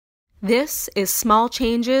This is Small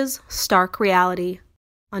Changes, Stark Reality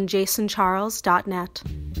on jasoncharles.net.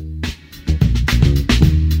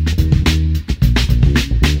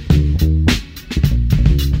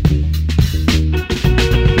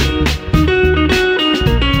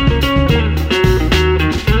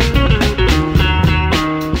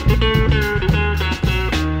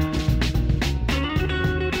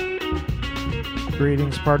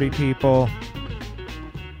 Greetings, party people.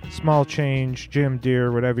 Small change, Jim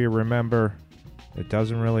Deere, whatever you remember. It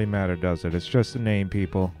doesn't really matter, does it? It's just a name,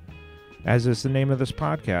 people. As is the name of this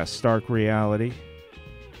podcast, Stark Reality.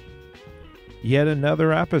 Yet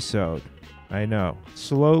another episode. I know.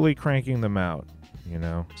 Slowly cranking them out. You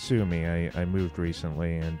know, sue me. I moved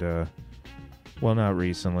recently and, well, not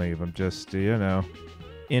recently. I'm just,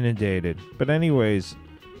 inundated. But anyways,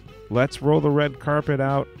 let's roll the red carpet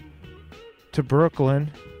out to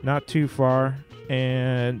Brooklyn, not too far,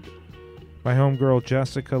 and my homegirl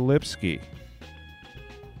Jessica Lipsky,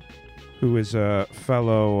 who is a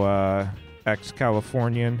fellow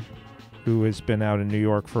ex-Californian who has been out in New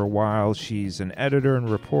York for a while. She's an editor and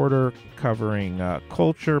reporter covering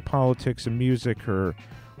culture, politics, and music. Her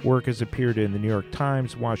work has appeared in the New York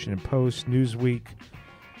Times, Washington Post, Newsweek,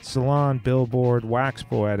 Salon, Billboard, Wax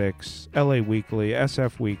Poetics, LA Weekly,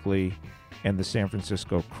 SF Weekly, and the San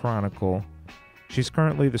Francisco Chronicle. She's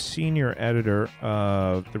currently the senior editor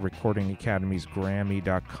of the Recording Academy's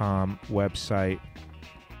Grammy.com website.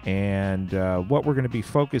 And what we're going to be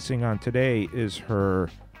focusing on today is her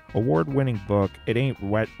award-winning book, It Ain't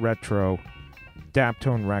Retro,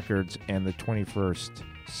 Daptone Records and the 21st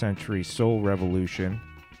Century Soul Revolution.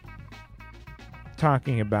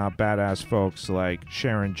 Talking about badass folks like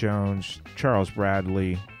Sharon Jones, Charles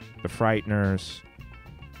Bradley, The Frighteners,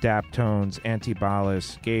 Daptones,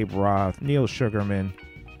 Antibalas, Gabe Roth, Neil Sugarman,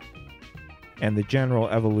 and the general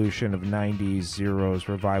evolution of 90s, zeros,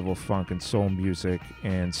 revival funk and soul music,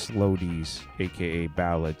 and slowies, aka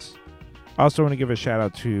ballads. Also want to give a shout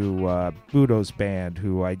out to Budo's band,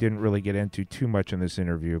 who I didn't really get into too much in this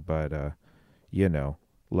interview, but,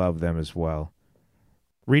 love them as well.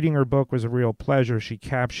 Reading her book was a real pleasure. She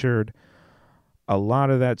captured a lot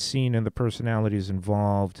of that scene and the personalities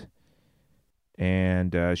involved.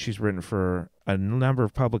 And she's written for a number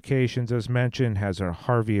of publications, as mentioned, has a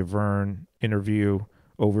Harvey Avern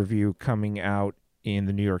overview coming out in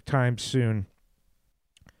the New York Times soon.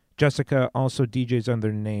 Jessica also DJs under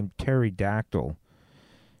the name Terry Dactyl.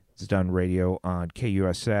 Has done radio on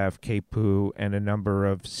KUSF, KPOO, and a number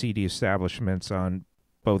of CD establishments on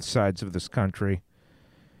both sides of this country.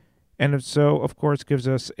 And so, of course, gives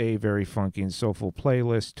us a very funky and soulful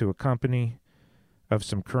playlist to accompany of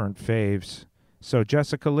some current faves. So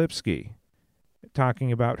Jessica Lipsky,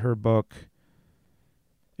 talking about her book,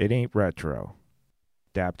 It Ain't Retro,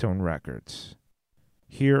 Daptone Records,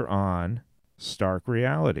 here on Stark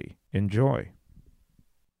Reality. Enjoy.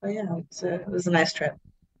 Oh yeah, it was a nice trip.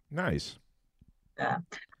 Nice. Yeah.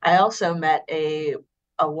 I also met a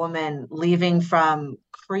woman leaving from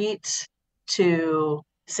Crete to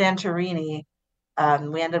Santorini.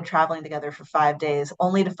 We ended up traveling together for 5 days,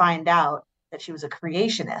 only to find out that she was a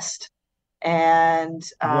creationist. And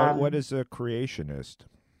what is a creationist?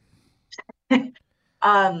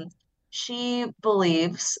 She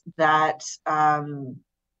believes that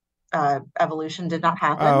evolution did not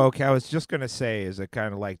happen. Oh, okay. I was just gonna say, is it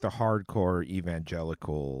kind of like the hardcore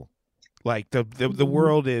evangelical, like the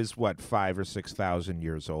world is what, 5,000 or 6,000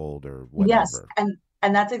 years old or whatever? Yes,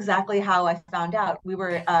 and that's exactly how I found out. We were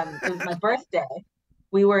it was my birthday.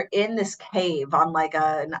 We were in this cave on like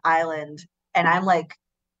an island, and I'm like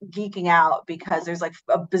geeking out because there's like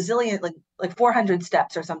a bazillion, like 400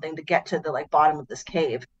 steps or something to get to the like bottom of this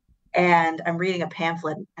cave. And I'm reading a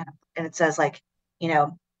pamphlet, and it says like,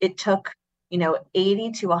 it took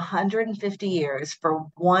 80 to 150 years for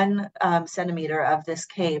 1 centimeter of this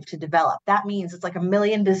cave to develop. That means it's like a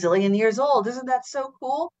million bazillion years old. Isn't that so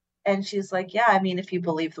cool? And she's like, yeah, I mean, if you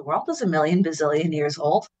believe the world is a million bazillion years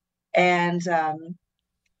old. And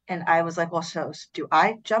I was like, well, so do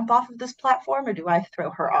I jump off of this platform or do I throw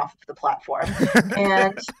her off of the platform?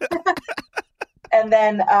 and and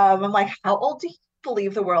then I'm like, how old do you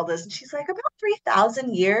believe the world is? And she's like, about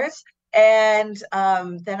 3,000 years. And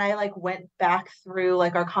then I like went back through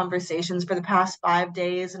like our conversations for the past 5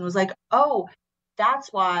 days and was like, oh,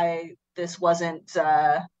 that's why this wasn't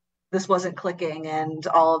clicking and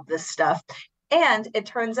all of this stuff. And it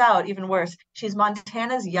turns out, even worse, she's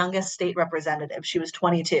Montana's youngest state representative. She was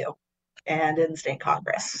 22 and in state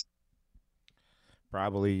Congress.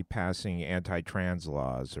 Probably passing anti-trans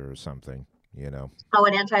laws or something, Oh,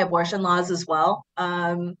 and anti-abortion laws as well.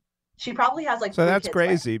 She probably has like So three that's kids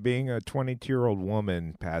by crazy. Being a 22-year-old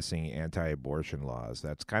woman passing anti-abortion laws,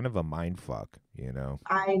 that's kind of a mind fuck, you know.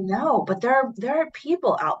 I know, but there are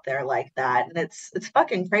people out there like that, and it's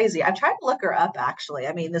fucking crazy. I tried to look her up actually.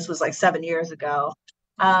 I mean, this was like 7 years ago.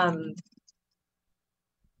 Um,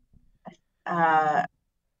 uh,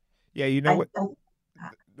 Yeah, you know I, what?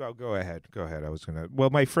 Oh, go ahead. Go ahead. I was gonna. Well,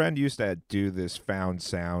 my friend used to do this found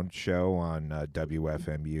sound show on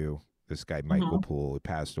WFMU. This guy Michael mhm, Poole, who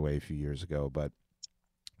passed away a few years ago, but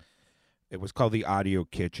it was called the Audio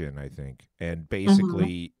Kitchen, I think. And mhm,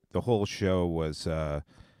 basically, the whole show was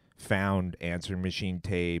found answer machine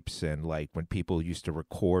tapes, and like when people used to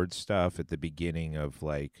record stuff at the beginning of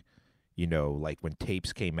like, you know, like when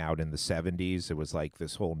tapes came out in the 70s, it was like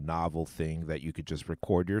this whole novel thing that you could just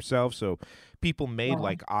record yourself. So people made wow.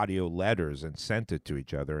 like audio letters and sent it to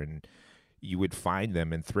each other, and you would find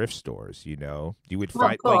them in thrift stores, you know. You would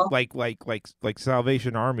Oh, find cool. like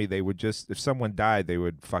Salvation Army, they would just, if someone died, they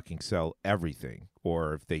would fucking sell everything,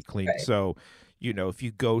 or if they cleaned. Right. So, you know, if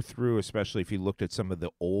you go through, especially if you looked at some of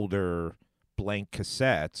the older blank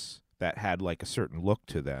cassettes that had like a certain look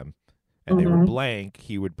to them, and they were Hmm. blank,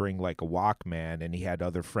 he would bring like a Walkman, and he had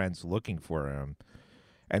other friends looking for him.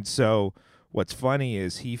 And so what's funny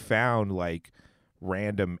is he found like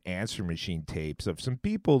random answer machine tapes of some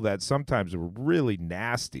people that sometimes were really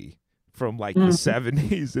nasty from like the Hmm.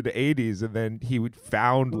 70s and 80s, and then he would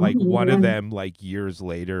found like one of Hmm. them like years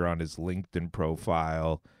later on his LinkedIn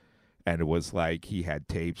profile, and it was like he had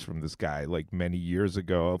tapes from this guy like many years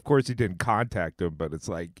ago. Of course he didn't contact him, but it's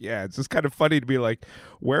like, yeah, it's just kind of funny to be like,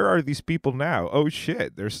 where are these people now? Oh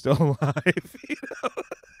shit, they're still alive. You know?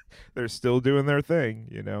 They're still doing their thing,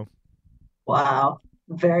 you know. Wow.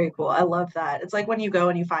 Very cool. I love that. It's like when you go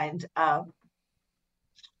and you find uh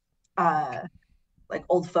like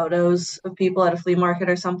old photos of people at a flea market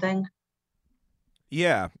or something.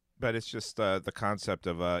 Yeah, but it's just the concept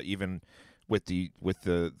of even with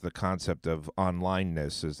the concept of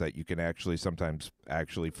onlineness is that you can actually sometimes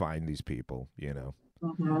actually find these people. You know,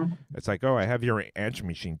 Hmm. it's like, oh, I have your answer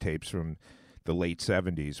machine tapes from the late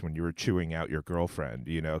 70s when you were chewing out your girlfriend.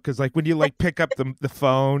 You know, because like when you like pick up the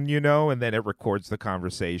phone, you know, and then it records the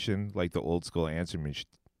conversation like the old school answer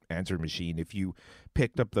machine. If you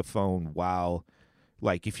picked up the phone while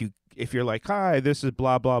like if you're like, "Hi, this is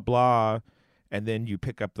blah blah blah," and then you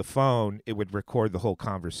pick up the phone, it would record the whole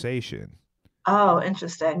conversation. Oh,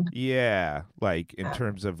 interesting. Yeah, like in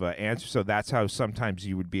terms of answer. So that's how sometimes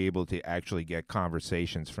you would be able to actually get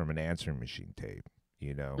conversations from an answering machine tape,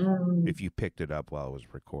 you know, Mm. if you picked it up while it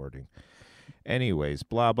was recording. Anyways,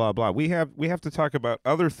 blah blah blah. We have to talk about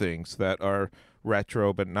other things that are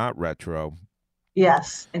retro but not retro.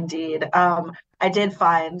 Yes, indeed. I did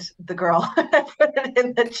find the girl. I put it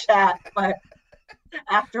in the chat, but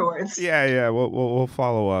afterwards. Yeah, yeah. We'll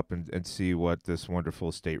follow up and see what this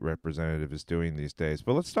wonderful state representative is doing these days.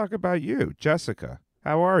 But let's talk about you, Jessica.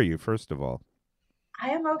 How are you, first of all? I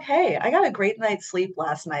am okay. I got a great night's sleep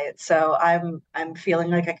last night, so I'm feeling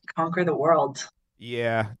like I can conquer the world.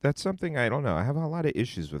 Yeah, that's something I don't know. I have a lot of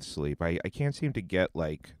issues with sleep. I can't seem to get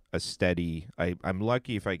like a steady. I'm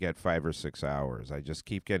lucky if I get 5 or 6 hours. I just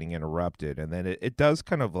keep getting interrupted, and then it does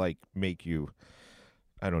kind of like make you,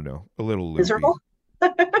 I don't know, a little loopy. Miserable?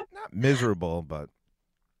 Not miserable, but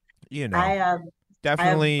you know, I I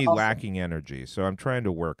have definitely also lacking energy. So I'm trying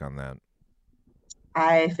to work on that.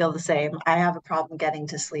 I feel the same. I have a problem getting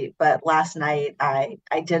to sleep, but last night I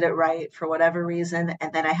did it right for whatever reason,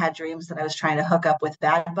 and then I had dreams that I was trying to hook up with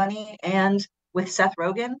Bad Bunny and with Seth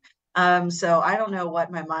Rogen. So I don't know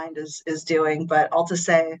what my mind is doing, but I'll just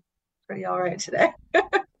say pretty all right today.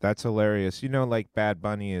 That's hilarious. You know, like Bad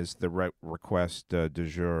Bunny is the request du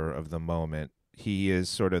jour of the moment. He is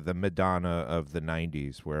sort of the Madonna of the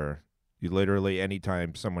 90s, where you literally,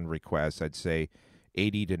 anytime someone requests, I'd say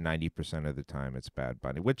 80 to 90% of the time it's Bad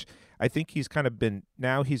Bunny, which I think he's kind of been,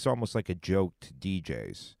 now he's almost like a joke to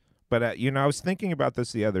DJs. But, you know, I was thinking about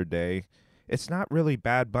this the other day. It's not really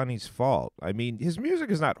Bad Bunny's fault. I mean, his music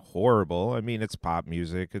is not horrible. I mean, it's pop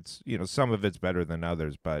music. It's, you know, some of it's better than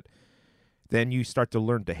others, but then you start to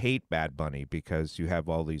learn to hate Bad Bunny because you have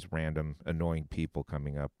all these random annoying people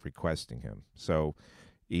coming up requesting him. So,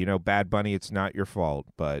 you know, Bad Bunny, it's not your fault,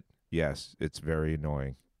 but yes, it's very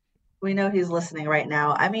annoying. We know he's listening right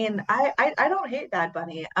now. I mean, I don't hate Bad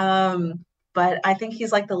Bunny, but I think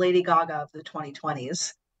he's like the Lady Gaga of the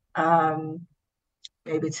 2020s. Um,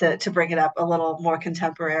 Maybe to bring it up a little more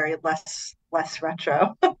contemporary, less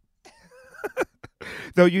retro.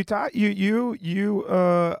 Though you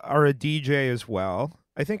are a DJ as well.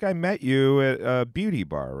 I think I met you at a beauty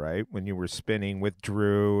bar, right? When you were spinning with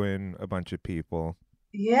Drew and a bunch of people.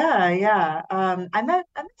 Yeah. I met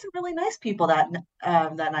some really nice people that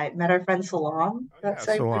night. Met our friend Salam Oh that yeah,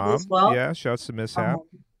 sang with me as Salam. well. Yeah, shouts to Mishap.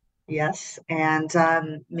 Um, yes, and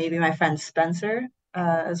maybe my friend Spencer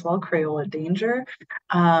as well, Crayola Danger.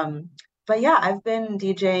 Um, but yeah, I've been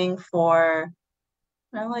DJing for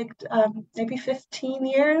like maybe 15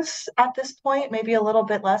 years at this point, maybe a little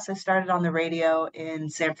bit less. I started on the radio in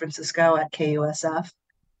San Francisco at KUSF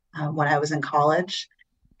when I was in college.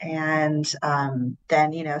 And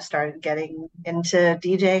then, started getting into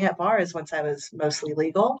DJing at bars once I was mostly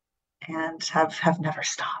legal and have never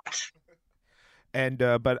stopped. And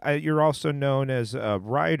but you're also known as a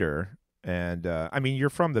writer, and I mean you're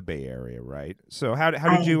from the Bay Area, right? So how did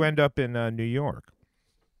I you end up in New York?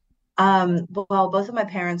 well, both of my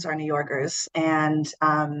parents are New Yorkers, and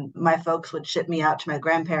my folks would ship me out to my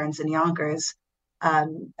grandparents in Yonkers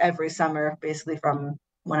every summer, basically from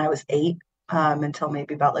when I was 8 until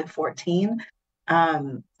maybe about like 14.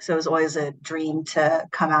 So it was always a dream to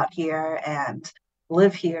come out here and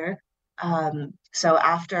live here. So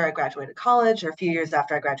after I graduated college, or a few years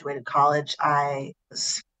after I graduated college, I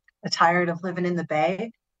was tired of living in the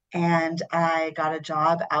Bay, and I got a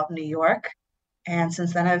job out in New York, and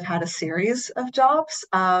since then, I've had a series of jobs.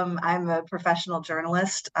 I'm a professional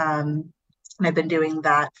journalist, and I've been doing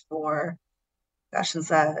that for, gosh, since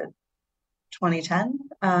 2010,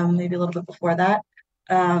 maybe a little bit before that.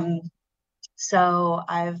 Um, so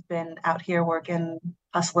I've been out here working,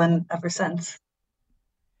 hustling ever since.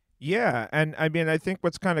 Yeah, and I mean I think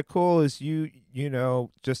what's kind of cool is you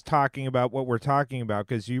know just talking about what we're talking about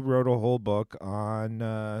because you wrote a whole book on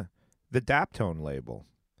the Daptone label,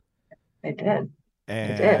 I did.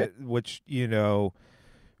 I did. and which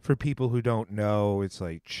for people who don't know, it's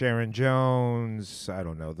like Sharon Jones. I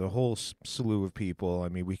don't know the whole slew of people. I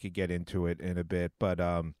mean, we could get into it in a bit, but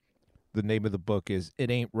the name of the book is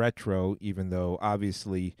 "It Ain't Retro," even though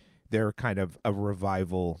obviously they're kind of a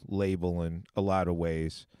revival label in a lot of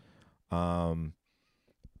ways. Um,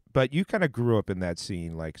 but you kind of grew up in that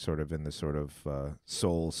scene, like sort of in the sort of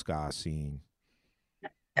soul ska scene.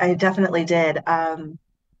 I definitely did.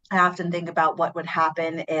 I often think about what would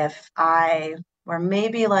happen if I were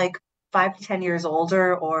maybe like 5 to 10 years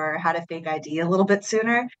older or had a fake ID a little bit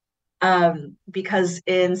sooner. Because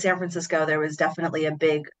in San Francisco, there was definitely a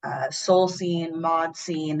big soul scene, mod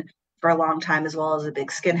scene for a long time, as well as a big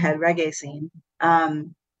skinhead reggae scene.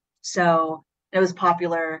 So it was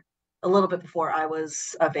popular a little bit before I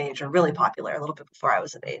was of age, or really popular a little bit before I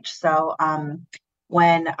was of age. So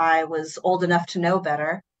when I was old enough to know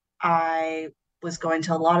better, I was going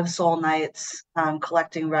to a lot of soul nights,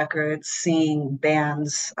 collecting records, seeing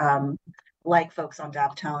bands, like folks on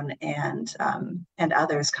Daptone and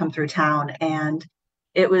others come through town, and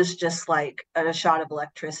it was just like a shot of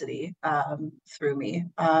electricity through me.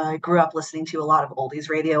 I grew up listening to a lot of oldies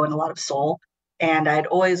radio and a lot of soul, and I'd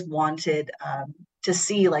always wanted to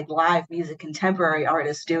see like live music, contemporary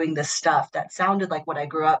artists doing this stuff that sounded like what I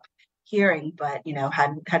grew up hearing, but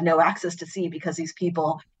had no access to see because these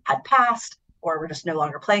people had passed or were just no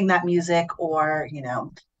longer playing that music, or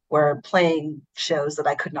were playing shows that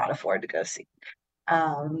I could not afford to go see.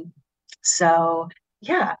 Um, so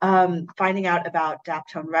yeah, finding out about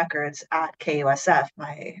Daptone Records at KUSF,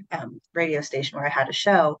 my radio station where I had a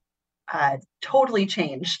show, totally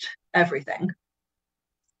changed everything.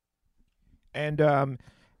 And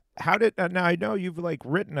how did now I know you've like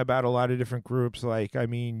written about a lot of different groups, like I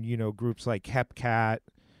mean groups like Hepcat,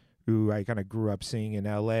 who I kind of grew up seeing in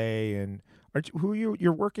L.A. and who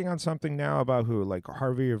you're working on something now about who like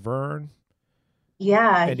Harvey or Vern,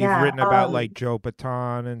 Yeah, and you've yeah. written about like Joe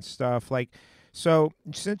Baton and stuff like. So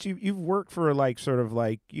since you've worked for like sort of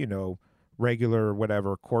like regular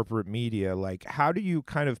whatever corporate media, like how do you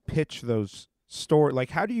kind of pitch those story,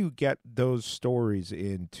 like how do you get those stories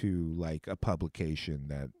into like a publication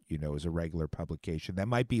that is a regular publication that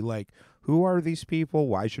might be like, who are these people,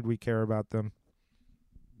 why should we care about them?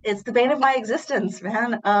 It's the bane of my existence,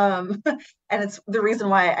 man. And it's the reason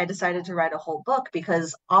why I decided to write a whole book,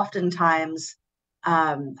 because oftentimes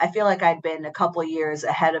I feel like I'd been a couple years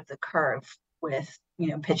ahead of the curve with,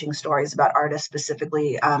 pitching stories about artists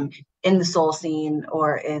specifically in the soul scene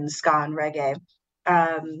or in ska and reggae.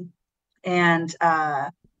 Um, and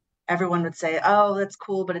everyone would say, "Oh, that's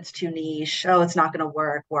cool, but it's too niche. Oh, it's not going to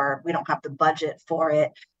work, or we don't have the budget for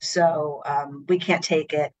it, so we can't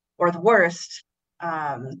take it." Or the worst,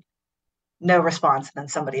 um, no response, and then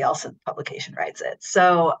somebody else in the publication writes it.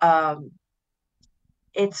 So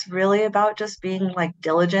it's really about just being like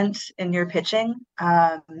diligent in your pitching,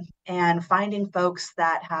 and finding folks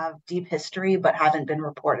that have deep history but haven't been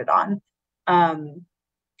reported on. Um,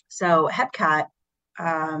 so Hepcat,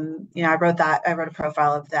 I wrote a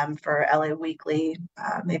profile of them for LA Weekly,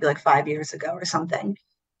 maybe like 5 years ago or something.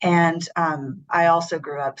 And I also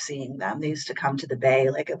grew up seeing them. They used to come to the Bay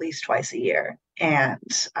like at least twice a year. And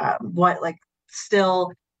what like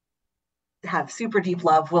still have super deep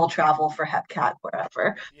love, will travel for Hepcat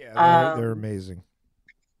wherever. Yeah, they're Um, amazing.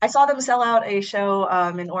 I saw them sell out a show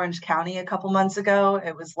in Orange County a couple months ago.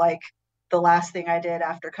 It was like the last thing I did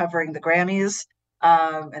after covering the Grammys,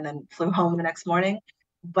 and then flew home the next morning.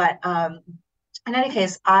 But in any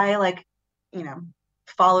case, I like, you know,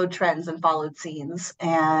 followed trends and followed scenes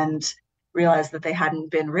and realized that they hadn't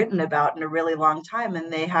been written about in a really long time.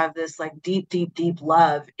 And they have this like deep, deep, deep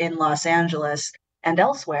love in Los Angeles and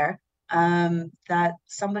elsewhere, that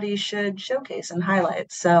somebody should showcase and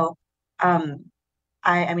highlight. So, um,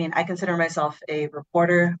 I mean, I consider myself a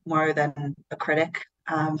reporter more than a critic,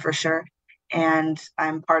 for sure. And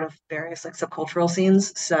I'm part of various like subcultural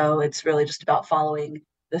scenes. So it's really just about following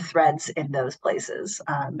the threads in those places.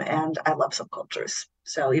 And I love subcultures.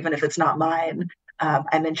 So even if it's not mine,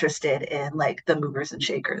 I'm interested in like the movers and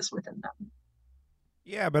shakers within them.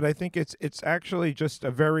 Yeah, but I think it's actually just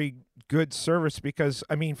a very good service because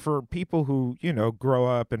I mean, for people who grow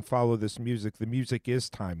up and follow this music, the music is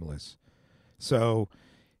timeless. So,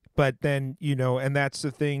 but then and that's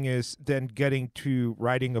the thing is then getting to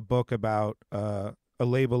writing a book about a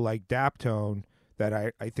label like Daptone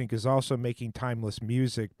that I think is also making timeless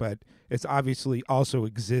music, but it's obviously also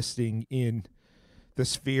existing in the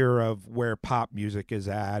sphere of where pop music is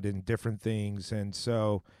at and different things. And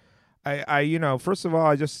so first of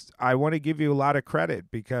all, I want to give you a lot of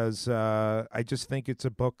credit because I just think it's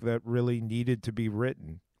a book that really needed to be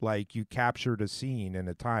written. Like you captured a scene in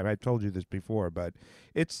a time. I told you this before, but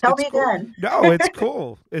Tell it's me cool. again. No, it's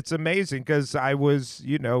cool. It's amazing because I was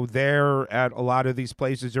there at a lot of these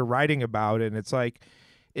places you're writing about, and it's like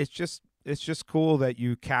it's just cool that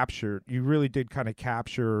you really did kind of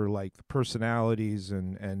capture like the personalities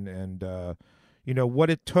and what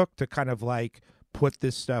it took to kind of like put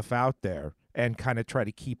this stuff out there and kind of try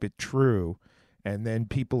to keep it true, and then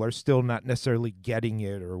people are still not necessarily getting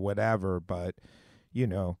it or whatever, but you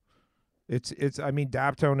know it's I mean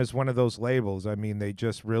Daptone is one of those labels. I mean they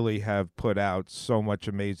just really have put out so much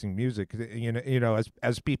amazing music.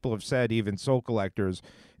 As people have said, even Soul Collectors,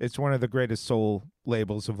 it's one of the greatest soul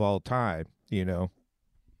labels of all time.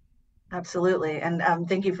 Absolutely. And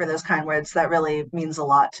thank you for those kind words. That really means a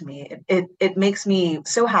lot to me. It makes me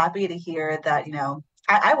so happy to hear that,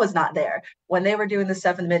 I was not there when they were doing this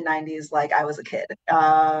stuff in the mid 90s, like I was a kid.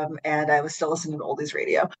 And I was still listening to oldies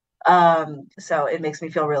radio. So it makes me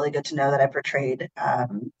feel really good to know that I portrayed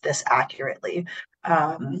this accurately,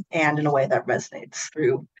 and in a way that resonates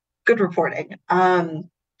through good reporting.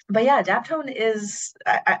 But yeah, Daptone is,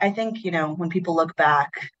 I think, when people look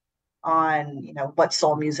back on what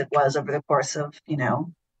soul music was over the course of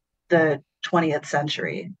the 20th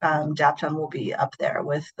century, Daptone will be up there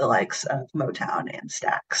with the likes of Motown and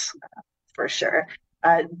Stax, for sure.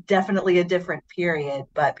 Definitely a different period,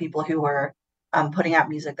 but people who were putting out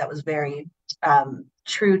music that was very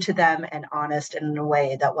true to them and honest in a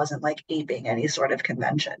way that wasn't like aping any sort of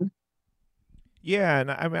convention. Yeah, and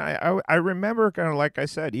I mean, I remember kind of like I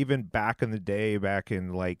said, even back in the day, back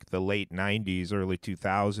in like the late '90s, early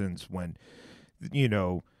 2000s, when you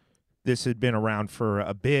know this had been around for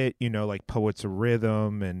a bit, like Poets of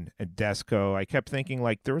Rhythm and Desco. I kept thinking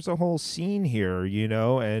like there was a whole scene here,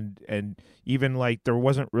 and even like there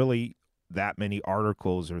wasn't really that many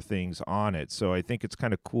articles or things on it. So I think it's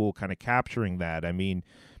kind of cool, kind of capturing that. I mean,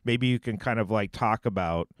 maybe you can kind of like talk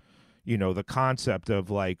about, the concept of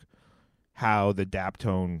like how the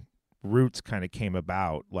Daptone roots kind of came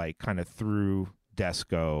about, like kind of through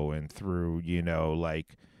Desco and through,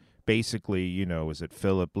 like basically, was it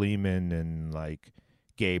Philip Lehman and like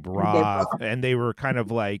Gabe Okay, Roth? And they were kind of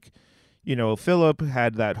like, Philip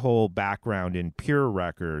had that whole background in Pure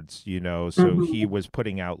Records, so he mhm. was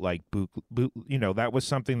putting out like boot, that was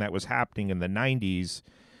something that was happening in the 90s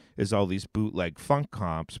is all these bootleg funk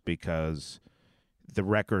comps because the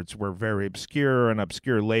records were very obscure and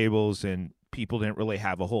obscure labels and people didn't really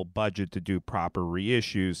have a whole budget to do proper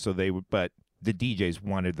reissues, so they would but the DJs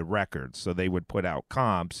wanted the records, so they would put out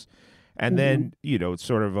comps. And Mhm. then, it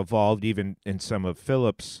sort of evolved even in some of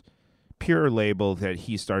Philip's Pure label that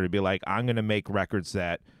he started to be like, I'm going to make records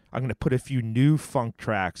that I'm going to put a few new funk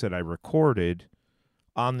tracks that I recorded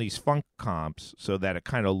on these funk comps so that it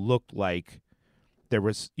kind of looked like there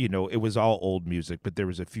was, it was all old music, but there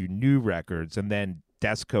was a few new records. And then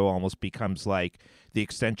Desco almost becomes like the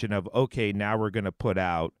extension of, okay, now we're going to put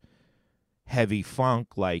out heavy funk,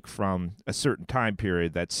 like from a certain time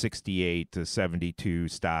period, that 68 to 72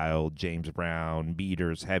 style James Brown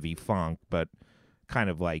meters heavy funk, but kind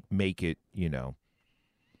of like make it,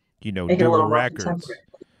 Make it a newer little more records. contemporary.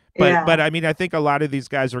 But Yeah. I mean, I think a lot of these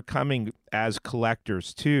guys are coming as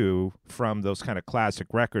collectors too from those kind of classic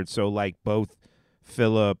records. So like both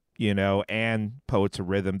Philip, and Poets of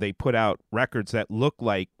Rhythm, they put out records that look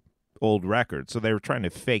like old records. So they were trying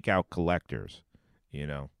to fake out collectors, you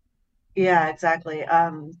know. Yeah, exactly.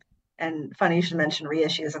 And funny you should mention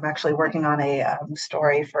reissues. I'm actually working on a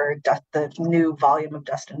story for the new volume of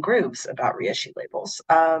Dust and Grooves about reissue labels.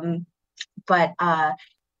 But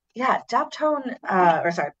yeah, Daptone,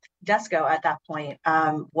 or sorry, Desco at that point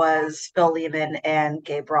was Phil Lehman and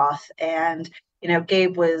Gabe Roth. And,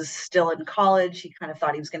 Gabe was still in college. He kind of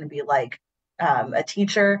thought he was going to be like a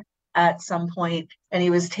teacher at some point, and he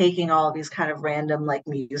was taking all of these kind of random like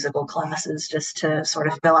musical classes just to sort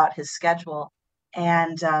of fill out his schedule.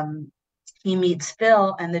 And he meets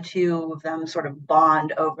Phil, and the two of them sort of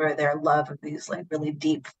bond over their love of these like really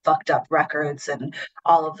deep, fucked up records and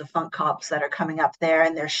all of the funk cops that are coming up there,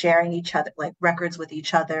 and they're sharing each other like records with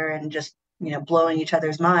each other and just blowing each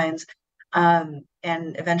other's minds.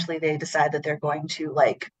 And eventually they decide that they're going to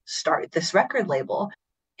like start this record label.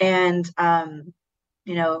 And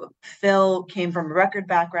Phil came from a record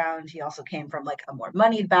background. He also came from like a more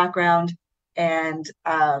moneyed background. And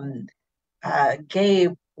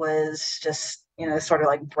Gabe was just, sort of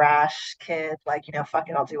like brash kid, like, fuck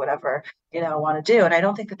it, I'll do whatever, I want to do. And I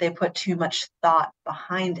don't think that they put too much thought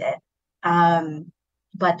behind it.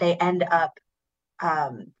 But they end up,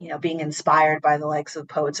 being inspired by the likes of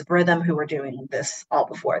Poets of Rhythm, who were doing this all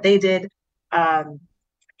before they did, um,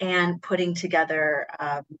 and putting together,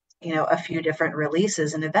 a few different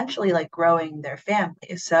releases and eventually like growing their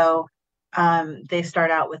family. So they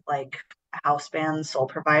start out with like house bands, Soul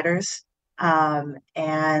Providers, and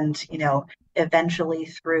eventually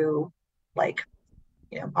through like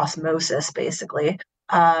osmosis basically,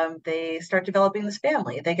 they start developing this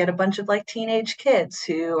family. They get a bunch of like teenage kids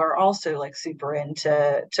who are also like super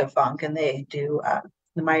into funk, and they do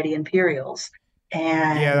the Mighty Imperials.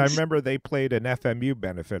 Yeah, I And remember they played an FMU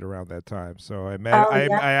benefit around that time. So oh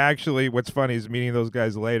yeah, I actually, what's funny is meeting those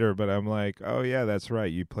guys later, but I'm like, oh yeah, that's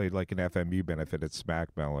right. You played like an FMU benefit at Smack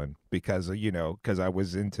Melon because because I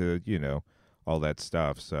was into all that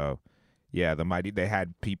stuff. So yeah, they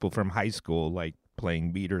had people from high school like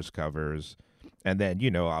playing meters covers, and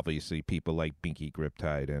then obviously people like Binky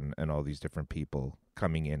Griptide and all these different people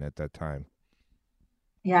coming in at that time.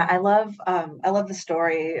 yeah, I love the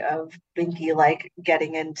story of Binky like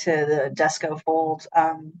getting into the Desco fold,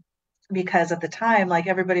 because at the time like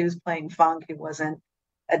everybody was playing funk who wasn't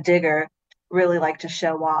a digger, really liked to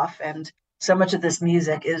show off, and so much of this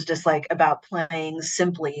music is just like about playing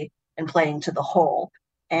simply and playing to the whole.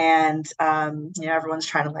 And everyone's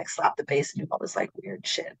trying to like slap the bass and do all this like weird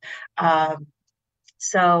shit. Um,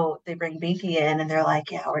 so they bring Binky in and they're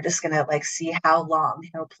like, yeah, we're just gonna like see how long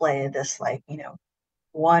he'll play this like,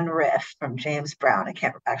 one riff from James Brown. I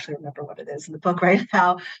can't actually remember what it is in the book right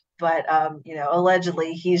now, but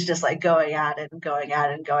allegedly he's just like going at it and going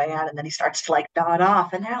at it and going at it, and then he starts to like nod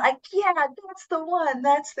off, and they're like, "Yeah, that's the one,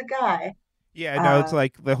 that's the guy." Yeah, no, it's Uh,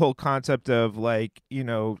 like the whole concept of like,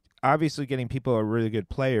 obviously getting people are really good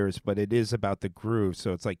players, but it is about the groove.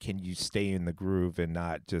 So it's like, can you stay in the groove and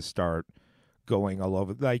not just start going all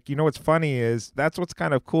over? Like, what's funny is that's what's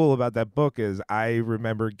kind of cool about that book is I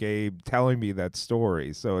remember Gabe telling me that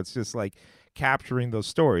story. So it's just like capturing those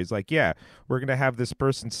stories. Like, yeah, we're gonna have this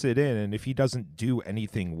person sit in, and if he doesn't do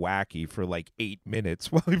anything wacky for like 8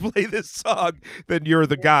 minutes while we play this song, then you're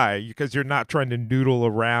the guy because you're not trying to noodle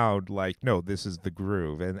around. Like, no, this is the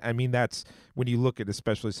groove. And I mean, that's when you look at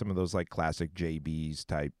especially some of those like classic JBs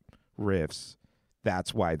type riffs.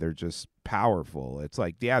 That's why they're just powerful. It's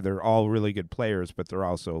like, yeah, they're all really good players, but they're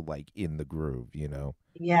also like in the groove.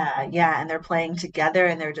 yeah, yeah, and they're playing together,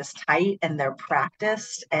 and they're just tight, and they're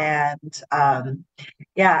practiced, and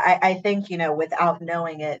yeah, I think without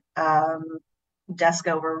knowing it,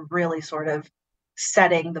 Desco were really sort of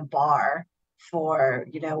setting the bar for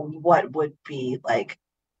what would be like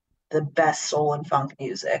the best soul and funk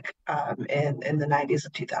music in the 90s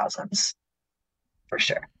and 2000s for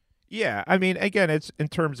sure. Yeah, I mean, again, it's in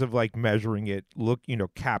terms of like measuring it,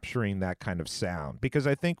 capturing that kind of sound. Because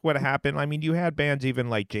I think what happened, I mean, you had bands even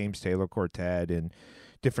like James Taylor Quartet and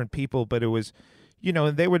different people, but it was,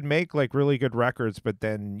 and they would make like really good records, but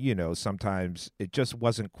then, sometimes it just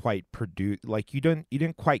wasn't quite produced. Like you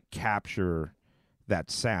didn't quite capture that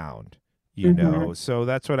sound. Hmm. So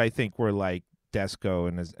that's what I think we're like Desco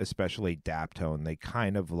and especially Daptone. They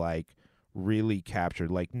kind of like really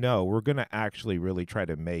captured. Like, no, we're going to actually really try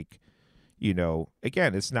to make,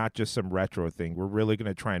 again, it's not just some retro thing. We're really going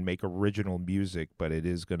to try and make original music, but it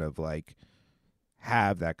is going to like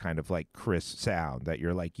have that kind of like crisp sound that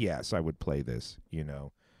you're like, yes, I would play this.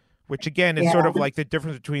 Which again is sort Yeah. of like the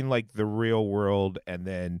difference between like the real world and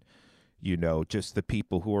then just the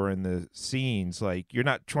people who are in the scenes. Like, you're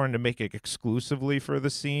not trying to make it exclusively for the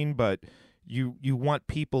scene, but you want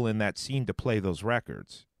people in that scene to play those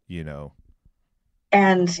records.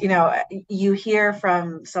 And you hear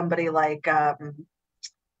from somebody like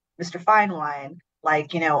Mr. Finewine,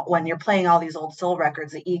 like, when you're playing all these old soul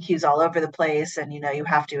records, the EQ's all over the place and, you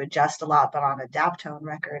have to adjust a lot. But on a Daptone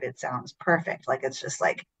record, it sounds perfect. Like, it's just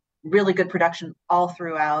like really good production all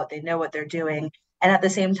throughout. They know what they're doing. And at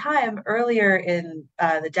the same time, earlier in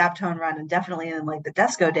the Daptone run, and definitely in like the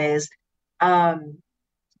Desco days, um,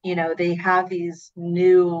 they have these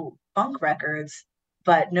new funk records,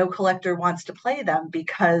 but no collector wants to play them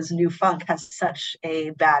because new funk has such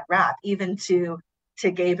a bad rap. Even to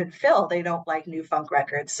Gabe and Phil, they don't like new funk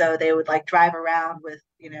records. So they would like drive around with,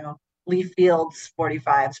 Leaf Fields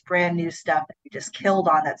 45s, brand new stuff that you just killed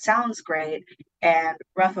on that sounds great, and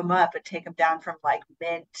rough them up and take them down from like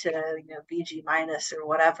mint to, VG minus or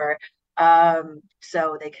whatever.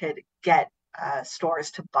 So they could get stores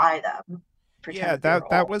to buy them for Yeah, 10 that they were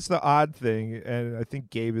that old. was the odd thing, and I think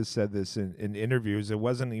Gabe has said this in interviews. It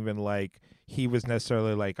wasn't even like he was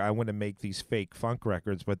necessarily like, I want to make these fake funk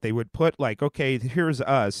records, but they would put like, okay, here's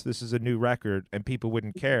us, this is a new record, and people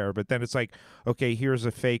wouldn't care. But then it's like, okay, here's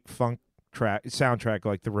a fake funk track soundtrack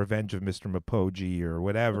like The Revenge of Mr. Mapoji or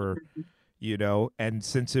whatever. And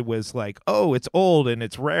since it was like, oh, it's old and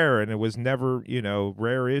it's rare and it was never,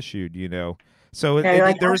 rare issued. So Yeah, you're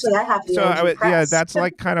like, actually, I have the OG yeah, press. that's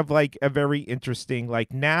like kind of like a very interesting,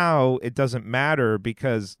 like, now it doesn't matter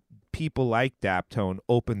because people like Daptone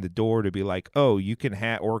opened the door to be like, oh, you can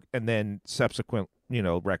have, or, and then subsequent,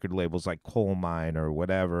 record labels like Coal Mine or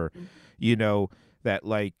whatever, you know, that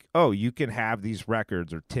like, oh, you can have these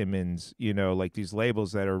records or Timmins, like these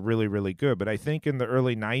labels that are really, really good. But I think in the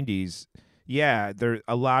early 90s, yeah, there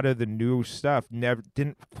a lot of the new stuff never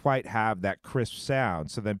didn't quite have that crisp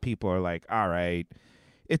sound. So then people are like, all right,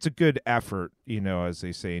 it's a good effort, as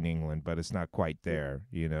they say in England, but it's not quite there.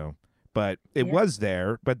 But it Yeah, was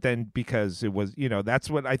there, but then because it was, that's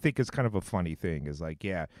what I think is kind of a funny thing is like,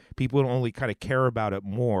 yeah, people only kind of care about it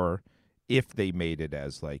more if they made it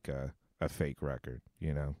as like a fake record.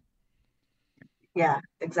 yeah,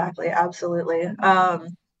 exactly, absolutely.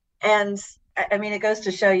 And I mean, it goes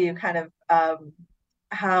to show you kind of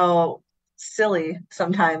how silly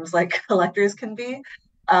sometimes like collectors can be.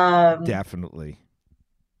 Um, Definitely.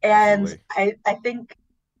 and Definitely.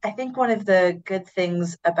 I think one of the good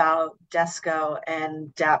things about Desco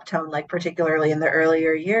and Daptone, like particularly in the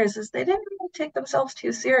earlier years, is they didn't really take themselves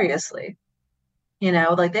too seriously.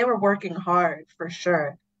 Like they were working hard for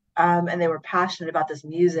sure. And they were passionate about this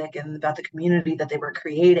music and about the community that they were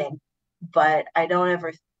creating. But I don't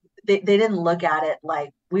ever, they didn't look at it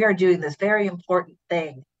like we are doing this very important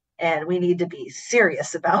thing and we need to be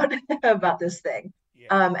serious about about this thing.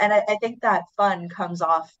 Yeah. And I think that fun comes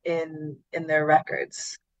off in their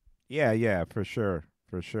records. Yeah, yeah, for sure,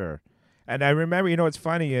 for sure. And I remember, what's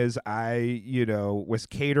funny is I, was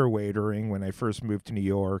cater waitering when I first moved to New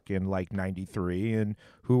York in like '93, and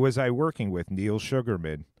who was I working with? Neil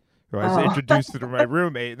Sugarman, who I was Oh, introduced to my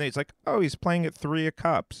roommate, and he's like, "Oh, he's playing at Three of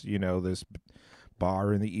Cups, this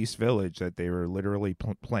bar in the East Village that they were literally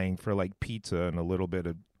playing for like pizza and a little bit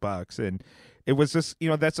of bucks." And it was just,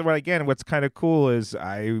 that's what, again, what's kind of cool is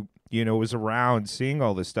I, was around seeing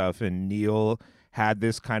all this stuff, and Neil had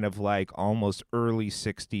this kind of like almost early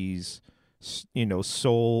 60s,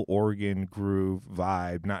 soul organ groove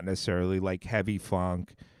vibe, not necessarily like heavy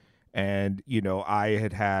funk. And I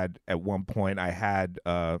had at one point, I had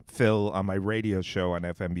Phil on my radio show on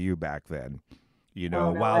FMU back then,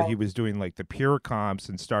 oh no while he way. was doing like the pure comps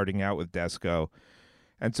and starting out with Desco.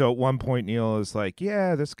 And so at one point Neil is like,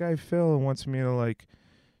 yeah, this guy Phil wants me to like,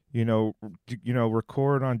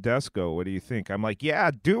 record on Desco. What do you think? I'm like,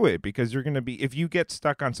 yeah, do it, because you're going to be, if you get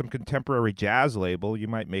stuck on some contemporary jazz label, you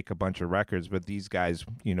might make a bunch of records, but these guys,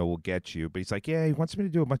 will get you. But he's like, yeah, he wants me to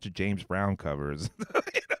do a bunch of James Brown covers.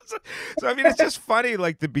 So, I mean, it's just funny,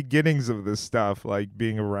 like the beginnings of this stuff, like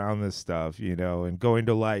being around this stuff, and going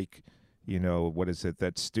to like, what is it,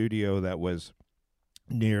 that studio that was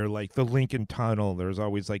near like the Lincoln Tunnel. There's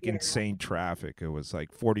always like Yeah. insane traffic. It was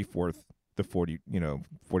like 44th, the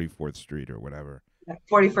 44th Street or whatever.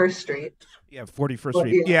 41st Street. Yeah, 41st Well,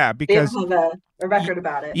 Street. yeah, Yeah, they even because have a record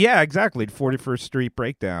about it. yeah, exactly. 41st Street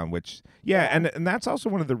Breakdown, which yeah, Yeah. and that's also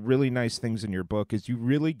one of the really nice things in your book is you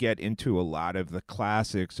really get into a lot of the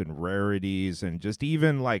classics and rarities and just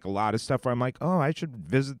even like a lot of stuff where I'm like, "Oh, I should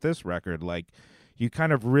visit this record." Like you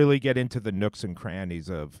kind of really get into the nooks and crannies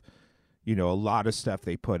of, a lot of stuff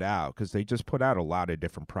they put out because they just put out a lot of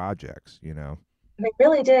different projects. They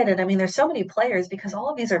really did. And I mean, there's so many players because all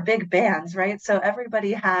of these are big bands, right? So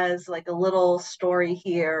everybody has like a little story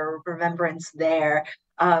here, remembrance there.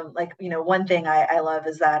 One thing I love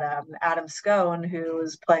is that Adam Scone, who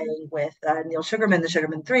was playing with Neil Sugarman, the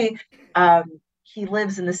Sugarman Three, he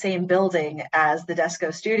lives in the same building as the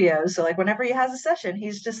Desco Studios. So like whenever he has a session,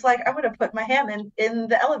 he's just like, I'm gonna put my hand in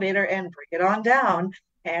the elevator and bring it on down.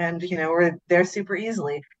 And we're there super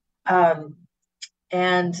easily. Um,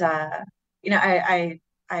 and I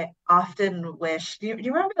often wish. Do you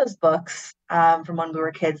remember those books from when we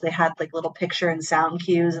were kids? They had like little picture and sound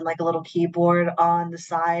cues and like a little keyboard on the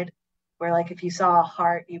side, where like if you saw a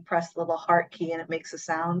heart, you press the little heart key and it makes a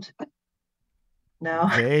sound. No,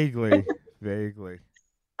 Vaguely, vaguely.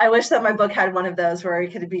 I wish that my book had one of those where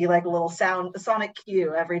it could be like a little sound, a sonic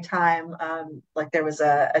cue every time, like there was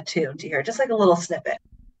a tune to hear, just like a little snippet.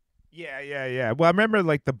 Yeah, yeah, yeah. Well, I remember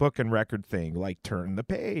like the book and record thing, like turn the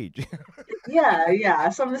page. Yeah,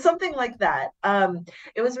 something like that.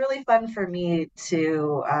 It was really fun for me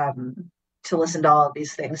to listen to all of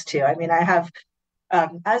these things too. I mean, I have,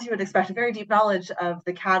 as you would expect, a very deep knowledge of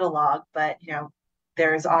the catalog, but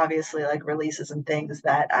there's obviously like releases and things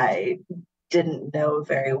that I didn't know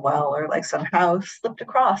very well or like somehow slipped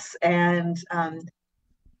across. And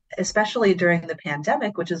especially during the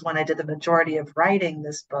pandemic, which is when I did the majority of writing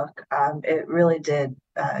this book, it really did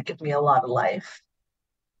give me a lot of life.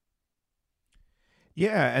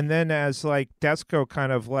 Yeah, and then as like Desco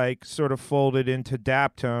kind of like sort of folded into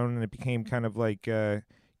Daptone and it became kind of like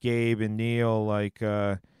Gabe and Neil, like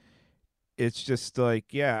it's just like,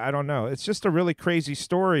 yeah, I don't know. It's just a really crazy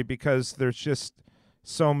story because there's just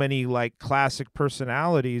so many like classic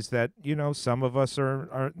personalities that, some of us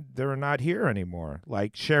are they're not here anymore.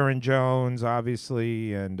 Like Sharon Jones,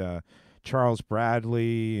 obviously, and Charles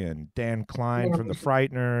Bradley and Dan Klein from the Naomi,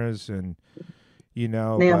 Frighteners and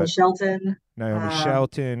Naomi but Shelton. Naomi Um,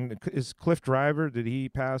 Shelton. Is Cliff Driver, did he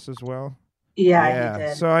pass as well? yeah, he Yeah.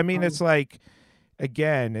 did. So I mean, it's Um, like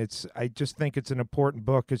again, I just think it's an important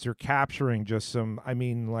book because you're capturing just some. I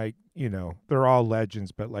mean, like they're all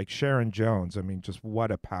legends, but like Sharon Jones. I mean, just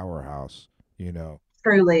what a powerhouse. You know.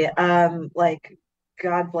 Truly, like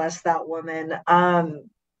God bless that woman.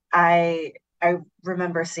 I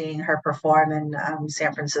remember seeing her perform in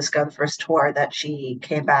San Francisco the first tour that she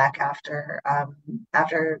came back after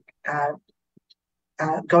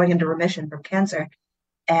going into remission from cancer,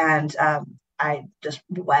 and I just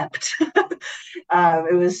wept.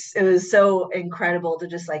 It was so incredible to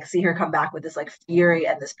just like see her come back with this like fury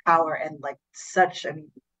and this power and like such. I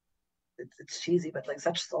mean, it's cheesy, but like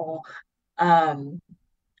such soul. Um,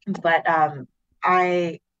 but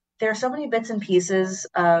I there are so many bits and pieces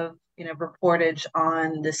of reportage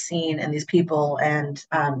on the scene and these people, and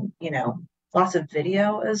lots of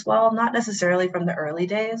video as well. Not necessarily from the early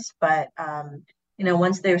days, but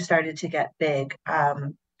once they started to get big.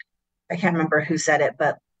 I can't remember who said it,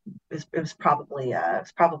 but it was probably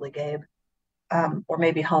Gabe, or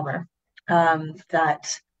maybe Homer.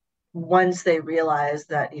 That once they realized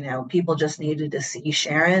that people just needed to see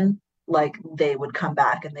Sharon, like they would come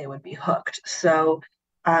back and they would be hooked. So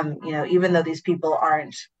even though these people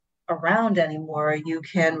aren't around anymore, you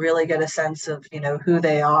can really get a sense of who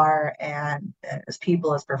they are and as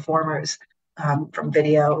people, as performers, from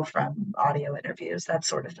video, from audio interviews, that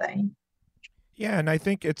sort of thing. Yeah, and I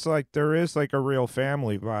think it's like there is like a real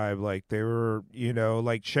family vibe. Like they were,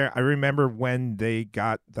 like I remember when they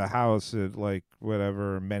got the house at like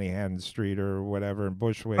whatever Manhattan Street or whatever in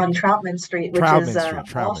On Bushwick, Troutman Street, which is all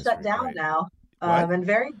Troutman shut Street, down right? now, What? and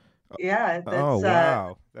very, yeah, Oh that's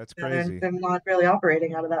wow, that's they're, crazy. they're not really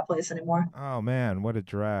operating out of that place anymore. Oh man, what a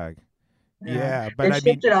drag. Yeah, Yeah, but they've I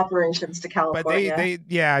mean, shifted operations to but they California. they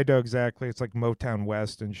yeah, I know exactly. It's like Motown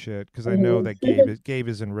West and shit. Because I know Mhm. that Gabe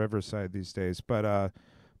is in Riverside these days.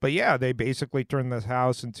 But yeah, they basically turned this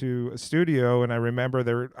house into a studio. And I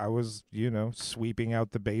remember I was sweeping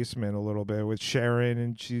out the basement a little bit with Sharon,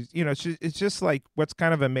 and it's just like what's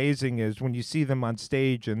kind of amazing is when you see them on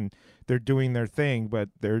stage and they're doing their thing, but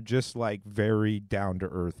they're just like very down to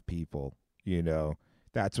earth people. You know,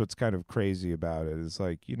 that's what's kind of crazy about it. Is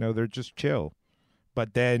like they're just chill,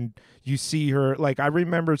 but then you see her like I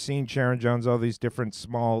remember seeing Sharon Jones all these different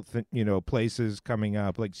small places coming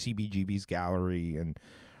up like CBGB's gallery and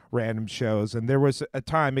random shows. And there was a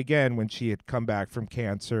time again when she had come back from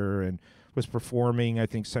cancer and was performing, I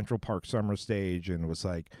think, Central Park Summer Stage, and it was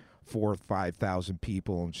like 4 or 5,000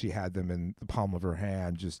 people, and she had them in the palm of her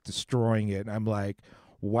hand, just destroying it. And I'm like,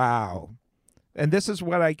 wow. And this is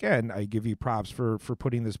what I give you props for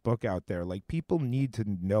putting this book out there. Like, people need to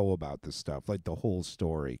know about this stuff, like the whole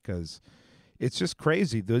story, because it's just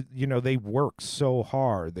crazy. They worked so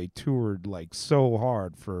hard. They toured like so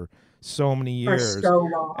hard for so many For years, so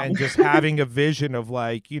long. and just having a vision of,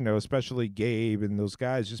 like, especially Gabe and those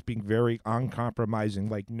guys just being very uncompromising.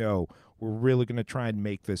 Like, no, we're really going to try and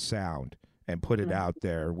make this sound and put it out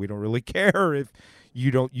there. We don't really care if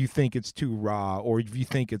you think it's too raw, or if you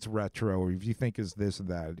think it's retro, or if you think it's this and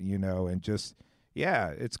that, and just, yeah,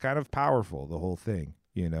 it's kind of powerful, the whole thing.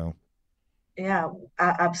 Yeah,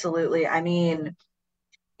 absolutely. I mean,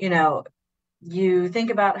 you know, you think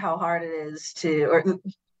about how hard it is or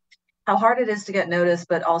how hard it is to get noticed,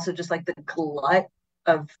 but also just like the glut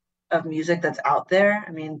of music that's out there.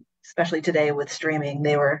 I mean, especially today with streaming,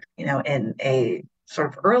 they were, in a sort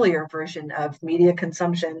of earlier version of media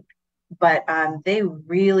consumption, but they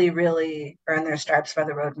really, really earned their stripes by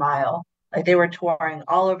the road mile. Like, they were touring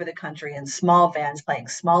all over the country in small vans, playing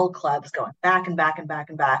small clubs, going back and back and back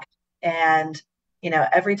and back. And,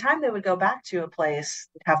 every time they would go back to a place,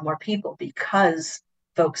 they'd have more people because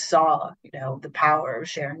folks saw, the power of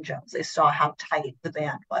Sharon Jones. They saw how tight the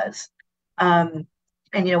band was. And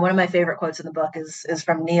one of my favorite quotes in the book is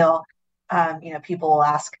from Neil. People will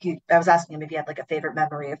ask. I was asking him if he had like a favorite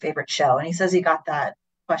memory, a favorite show, and he says he got that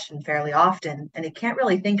question fairly often, and he can't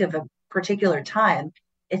really think of a particular time.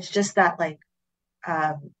 It's just that like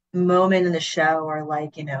moment in the show, or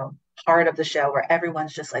like part of the show where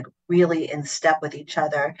everyone's just like really in step with each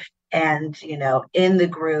other, and in the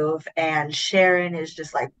groove, and Sharon is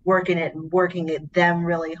just like working it and working it them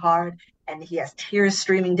really hard, and he has tears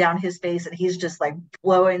streaming down his face, and he's just like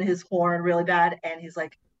blowing his horn really bad, and he's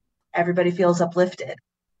like, everybody feels uplifted.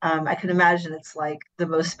 I can imagine it's like the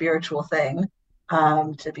most spiritual thing,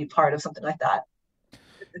 to be part of something like that.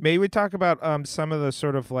 Maybe we talk about some of the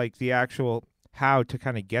sort of like the actual how to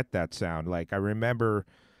kind of get that sound. Like, I remember,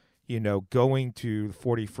 going to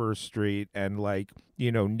 41st Street, and like,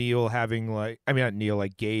 Neil having like, I mean, not Neil,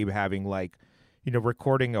 like Gabe having like,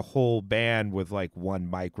 recording a whole band with like one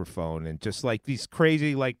microphone, and just like these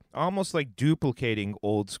crazy, like almost like duplicating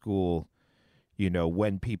old school,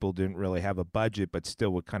 when people didn't really have a budget, but still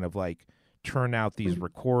would kind of like turn out these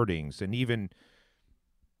recordings. And even,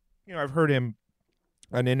 I've heard him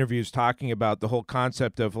on interviews talking about the whole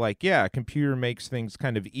concept of like, yeah, a computer makes things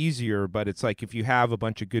kind of easier, but it's like if you have a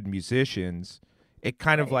bunch of good musicians, it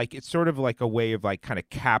kind of like, it's sort of like a way of like kind of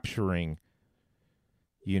capturing,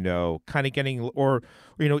 kind of getting, or,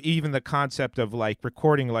 even the concept of like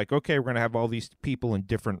recording, like, okay, we're going to have all these people in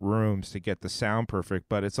different rooms to get the sound perfect,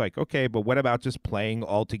 but it's like, okay, but what about just playing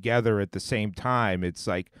all together at the same time? It's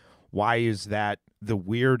like, why is that the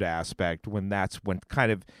weird aspect when that's when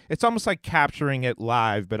kind of, it's almost like capturing it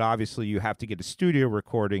live, but obviously you have to get a studio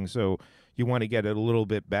recording, so you want to get it a little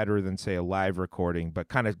bit better than say a live recording, but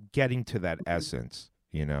kind of getting to that essence.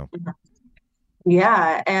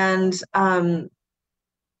 Yeah, and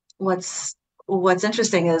what's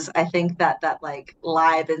interesting is I think that like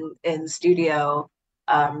live in studio,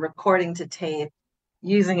 recording to tape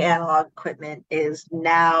using analog equipment is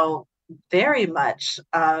now very much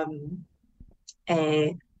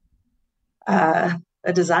a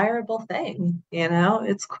a desirable thing.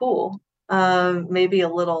 It's cool. Maybe a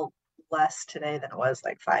little less today than it was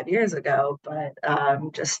like 5 years ago, but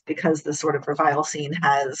just because the sort of revival scene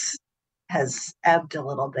has ebbed a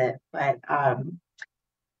little bit. But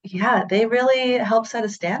yeah, they really help set a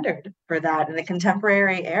standard for that in a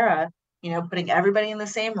contemporary era, putting everybody in the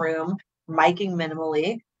same room, miking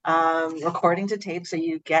minimally, recording to tape so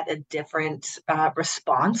you get a different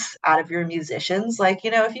response out of your musicians. Like,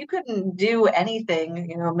 if you couldn't do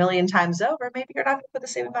anything, a million times over, maybe you're not going to put the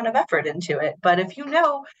same amount of effort into it. But if you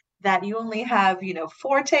know that you only have,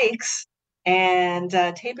 4 takes, and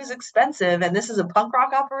tape is expensive, and this is a punk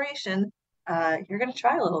rock operation, you're going to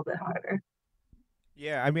try a little bit harder.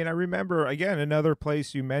 Yeah, I mean, I remember again another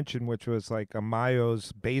place you mentioned, which was like a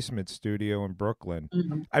Mayo's basement studio in Brooklyn.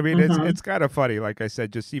 Mm-hmm. I mean, it's Mm-hmm. it's kind of funny. Like I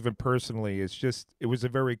said, just even personally, it was a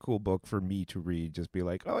very cool book for me to read. Just be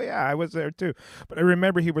like, oh yeah, I was there too. But I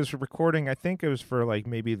remember he was recording. I think it was for like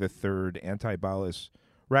maybe the third Anti-Ballast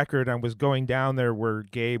record. I was going down there where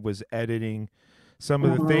Gabe was editing some of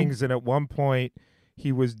the Mm-hmm. things, and at one point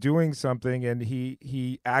he was doing something, and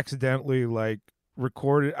he accidentally like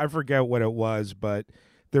recorded, I forget what it was, but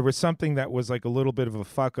there was something that was like a little bit of a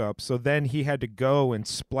fuck up, so then he had to go and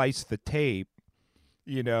splice the tape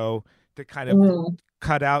you know, to kind of Mhm.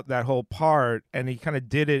 cut out that whole part, and he kind of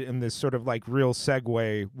did it in this sort of like real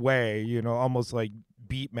segue way, almost like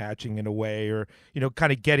beat matching in a way, or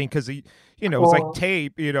kind of getting, because he, it's like Cool.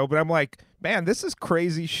 tape, but I'm like, man, this is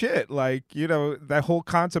crazy shit. Like, that whole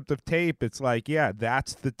concept of tape. It's like, yeah,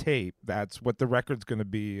 that's the tape. That's what the record's going to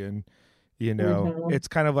be, and Hmm. it's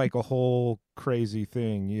kind of like a whole crazy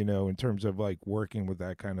thing, in terms of like working with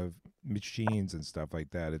that kind of machines and stuff like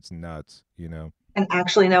that. It's nuts. And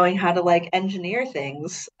actually knowing how to like engineer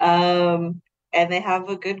things. And they have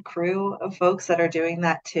a good crew of folks that are doing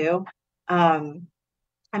that too. Um,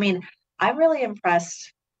 I mean, I'm really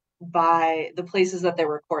impressed by the places that they're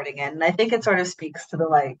recording in. And I think it sort of speaks to the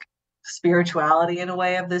like spirituality in a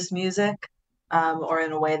way of this music, or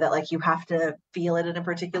in a way that like you have to feel it in a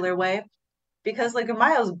particular way. Because like in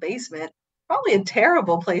Mayo's basement, probably a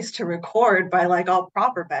terrible place to record by like all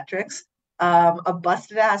proper metrics. A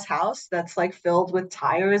busted ass house that's like filled with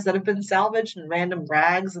tires that have been salvaged and random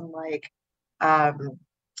rags and like um,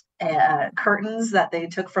 curtains that they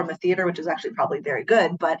took from a theater, which is actually probably very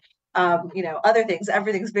good. But other things,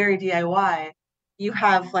 everything's very DIY. You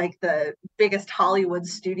have like the biggest Hollywood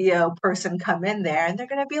studio person come in there, and they're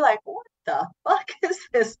gonna be like, "What the fuck is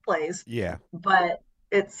this place?" Yeah. But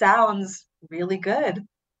it sounds really good.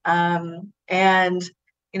 And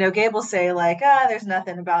Gabe will say like, there's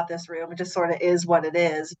nothing about this room. It just sort of is what it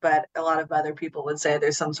is. But a lot of other people would say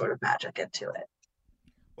there's some sort of magic into it.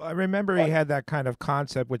 Well, I remember he had that kind of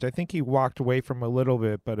concept, which I think he walked away from a little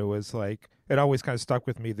bit, but it was like, it always kind of stuck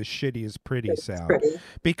with me, the shitty is pretty It's sound. pretty.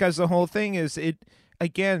 Because the whole thing is,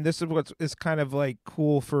 again, this is what is kind of like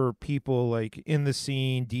cool for people like in the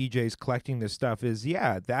scene, DJs collecting this stuff is,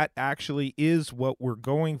 yeah, that actually is what we're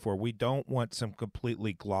going for. We don't want some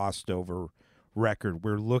completely glossed over record.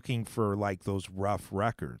 We're looking for like those rough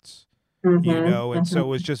records, Hmm. and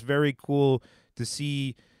so it's Hmm. just very cool to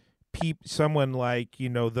see someone like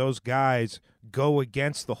those guys go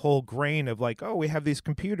against the whole grain of like, oh, we have these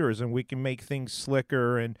computers and we can make things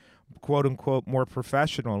slicker and quote unquote more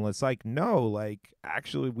professional. And it's like, no, like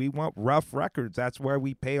actually we want rough records. That's why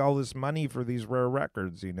we pay all this money for these rare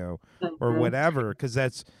records, or Hmm. whatever, because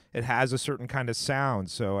it has a certain kind of sound.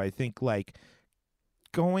 So I think like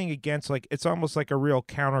going against, like, it's almost like a real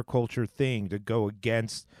counterculture thing to go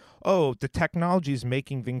against, oh, the technology is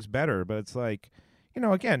making things better, but it's like,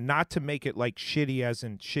 again, not to make it like shitty as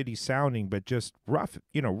in shitty sounding, but just rough,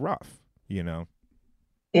 rough.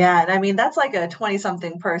 Yeah, and I mean that's like a 20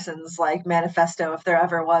 something person's like manifesto if there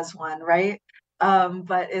ever was one, right?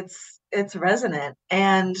 But it's resonant,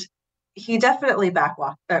 and he definitely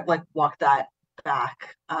walked that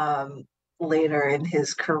back later in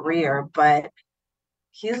his career, but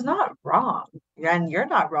he's not wrong. And you're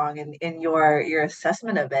not wrong in your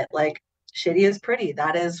assessment of it. Like shitty is pretty.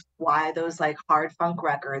 That is why those like hard funk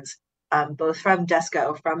records, both from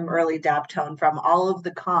Desco, from early Daptone, from all of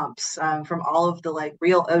the comps, from all of the like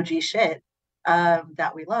real OG shit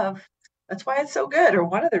that we love. That's why it's so good, or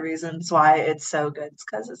one of the reasons why it's so good. It's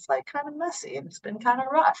because it's like kind of messy and it's been kind of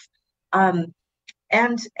rough. Um,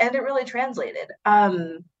 and it really translated.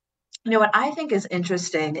 What I think is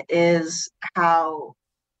interesting is how,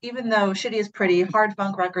 even though Shitty is Pretty, hard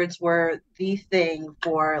funk records were the thing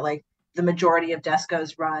for like the majority of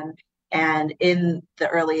Desco's run, and in the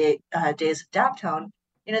early days of Daptone,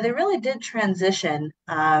 they really did transition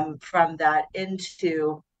from that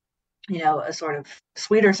into a sort of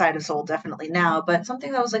sweeter side of soul, definitely now, but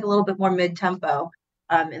something that was like a little bit more mid tempo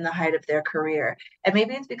in the height of their career. And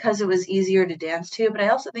maybe it's because it was easier to dance to, but I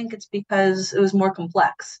also think it's because it was more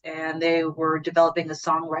complex and they were developing as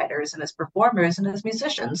songwriters and as performers and as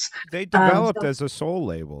musicians. They developed So, as a soul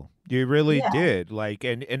label. You really yeah. did. Like,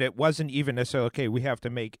 and it wasn't even necessarily, okay, we have to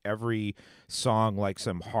make every song like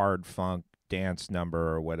some hard funk dance number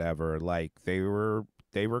or whatever. Like they were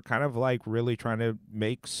kind of like really trying to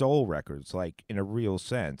make soul records, like in a real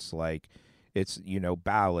sense. Like it's,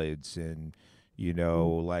 ballads and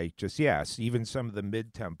like just, yes, even some of the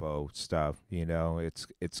mid tempo stuff,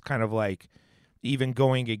 it's kind of like even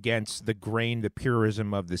going against the grain, the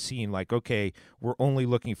purism of the scene. Like, okay, we're only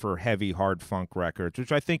looking for heavy, hard funk records,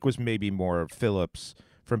 which I think was maybe more of Phillips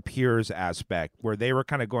from Pure's aspect, where they were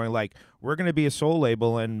kind of going like, we're going to be a soul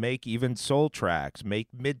label and make even soul tracks, make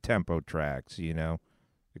mid tempo tracks,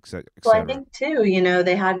 et cetera, et Well, I cetera. think too,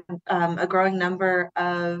 they had a growing number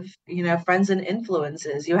of, friends and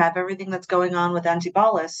influences. You have everything that's going on with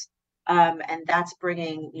Antibalas, and that's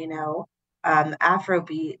bringing,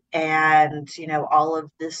 Afrobeat and, all of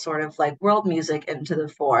this sort of like world music into the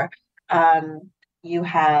fore. You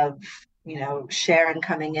have, Sharon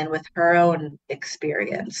coming in with her own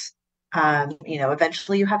experience.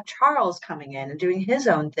 Eventually you have Charles coming in and doing his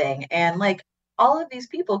own thing. And like all of these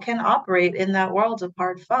people can operate in that world of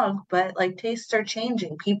hard funk, but like tastes are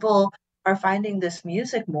changing. People are finding this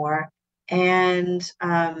music more and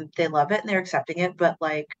they love it and they're accepting it, but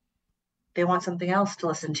like they want something else to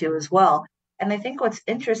listen to as well. And I think what's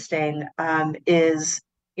interesting is,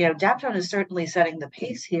 Daptone is certainly setting the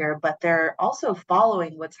pace here, but they're also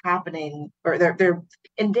following what's happening, or they're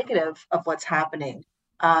indicative of what's happening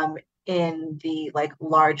in the like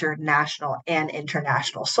larger national and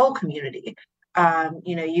international soul community.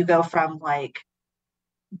 You go from like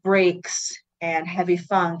breaks and heavy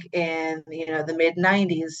funk in the mid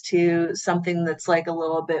 90s to something that's like a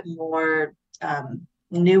little bit more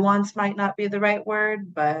nuance might not be the right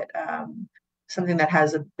word, but something that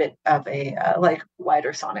has a bit of a like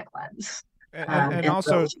wider sonic lens. And In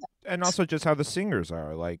also those and also just how the singers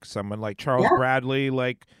are, like someone like Charles yeah, Bradley,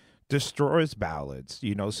 like destroys ballads,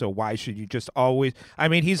 so why should you just always, I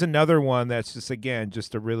mean, he's another one that's just, again,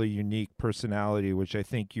 just a really unique personality, which I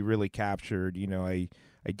think you really captured.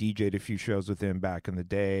 I DJ'd a few shows with him back in the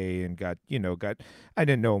day and got I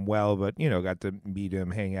didn't know him well, but got to meet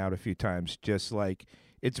him, hang out a few times. Just like,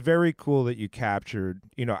 it's very cool that you captured,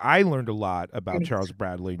 I learned a lot about Charles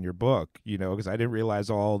Bradley in your book, because I didn't realize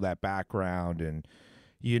all that background. And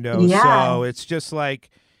yeah, so it's just like,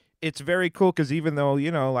 it's very cool because even though,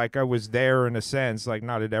 like I was there in a sense, like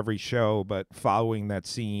not at every show, but following that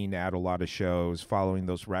scene at a lot of shows, following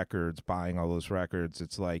those records, buying all those records,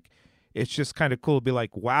 it's like, it's just kind of cool to be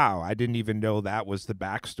like, wow, I didn't even know that was the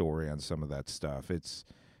backstory on some of that stuff. It's,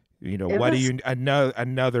 it what do was. you,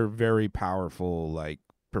 another very powerful, like,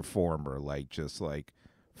 performer, like, just like,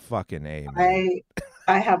 fucking A, man.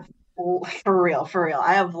 I have for real.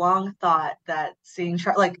 I have long thought that seeing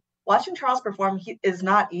like watching Charles perform is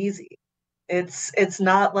not easy. It's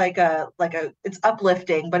not like a it's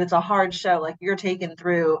uplifting, but it's a hard show. Like you're taken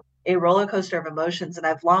through a roller coaster of emotions, and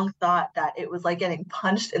I've long thought that it was like getting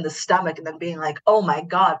punched in the stomach and then being like, "Oh my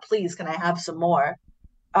God, please, can I have some more?"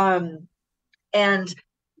 Um, and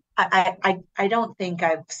I don't think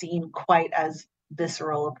I've seen quite as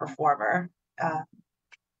visceral a performer uh,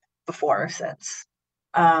 before or since.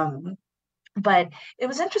 Um, but it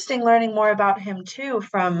was interesting learning more about him too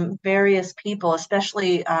from various people,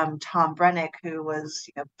 especially Tom Brennick, who was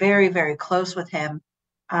very, very close with him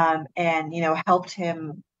and helped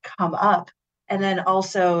him come up. And then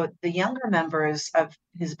also the younger members of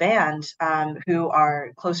his band who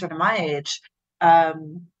are closer to my age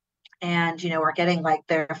um, and are getting like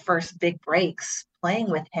their first big breaks playing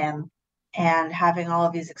with him and having all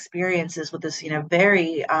of these experiences with this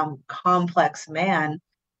very complex man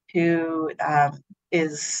who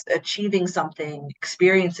is achieving something,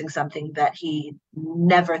 experiencing something that he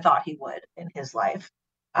never thought he would in his life.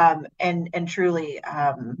 And truly,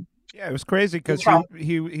 Yeah, it was crazy the because trial.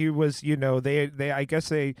 he was, they I guess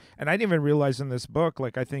they, and I didn't even realize in this book,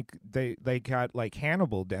 like I think they got like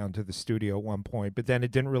Hannibal down to the studio at one point, but then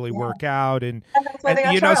it didn't really Yeah, work out. and and that's why and they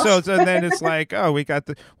got Charles. so then it's like, oh, we got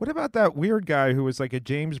the, what about that weird guy who was like a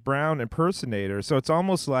James Brown impersonator? So it's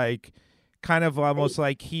almost like, kind of almost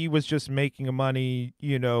like he was just making money,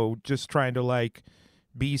 just trying to like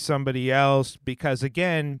be somebody else, because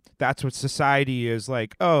again, that's what society is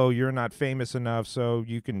like. Oh, you're not famous enough, so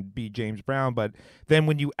you can be James Brown. But then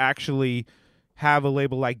when you actually have a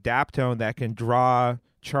label like Daptone that can draw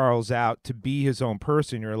Charles out to be his own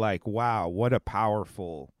person, you're like, wow, what a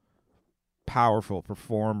powerful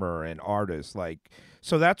performer and artist. Like,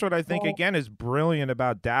 so that's what I think, Well, again, is brilliant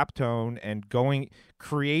about Daptone, and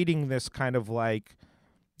creating this kind of like,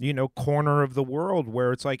 corner of the world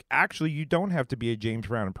where it's like, actually, you don't have to be a James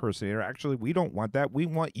Brown impersonator. Actually, we don't want that. We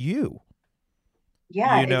want you,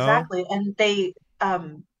 yeah, you know? exactly. And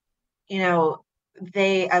you know,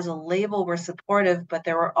 they as a label were supportive, but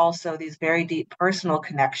there were also these very deep personal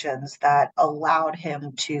connections that allowed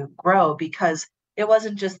him to grow because it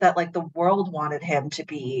wasn't just that like the world wanted him to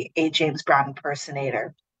be a James Brown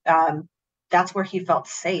impersonator. Um, that's where he felt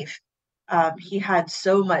safe. He had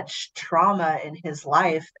so much trauma in his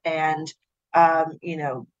life and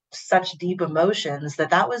such deep emotions that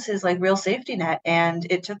that was his like real safety net. And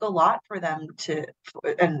it took a lot for them to,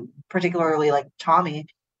 and particularly like Tommy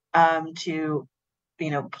to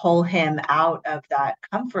pull him out of that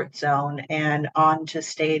comfort zone and onto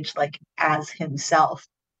stage like as himself.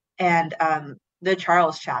 And the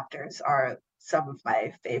Charles chapters are some of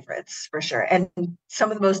my favorites for sure, and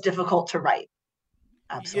some of the most difficult to write.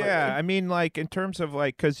 Yeah, Absolutely. I mean, like, in terms of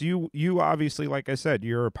like, because you obviously, like I said,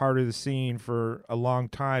 you're a part of the scene for a long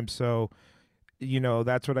time, so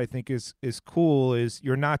that's what I think is cool. Is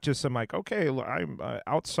you're not just some like, okay, I'm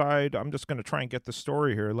outside, I'm just going to try and get the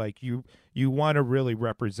story here. Like you want to really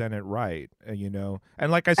represent it right,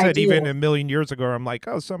 and like I I said, even do. a million years ago, I'm like,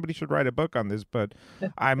 oh, somebody should write a book on this, but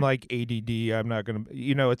I'm like ADD, I'm not going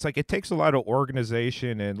to, it's like it takes a lot of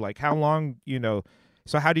organization. And like how long,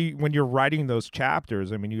 so how do you, when you're writing those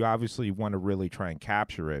chapters, I mean, you obviously want to really try and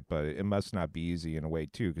capture it, but it must not be easy in a way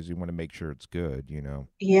too, because you want to make sure it's good.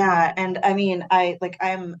 Yeah, and I mean,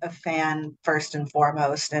 I'm a fan first and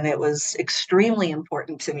foremost, and it was extremely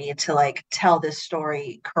important to me to like tell this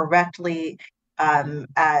story correctly,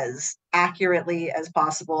 as accurately as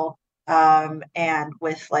possible, and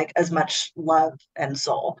with like as much love and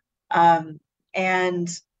soul. And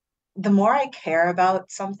the more I care about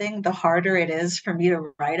something, the harder it is for me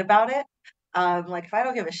to write about it. Like if I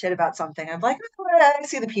don't give a shit about something, I'm like, "Oh, I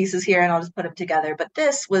see the pieces here and I'll just put them together." But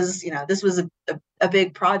this was a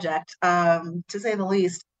big project, to say the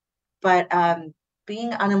least. But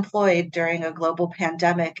being unemployed during a global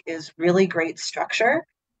pandemic is really great structure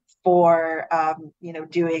for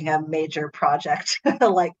doing a major project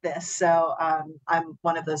like this. So I'm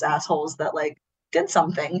one of those assholes that like did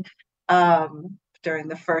something during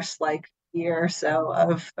the first like year or so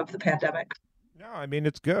of the pandemic. No, I mean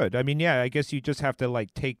it's good. I mean, yeah, I guess you just have to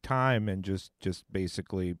like take time and just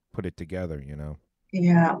basically put it together.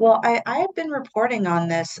 Yeah, well, I had been reporting on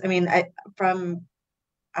this. I mean, I from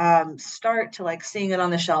start to like seeing it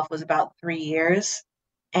on the shelf was about 3 years,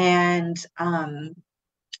 and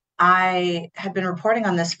I had been reporting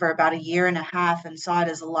on this for about a year and a half and saw it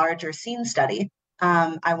as a larger scene study.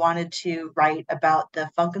 I wanted to write about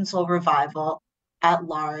the funk and soul revival at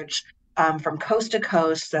large, from coast to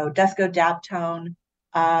coast. So Desco Daptone,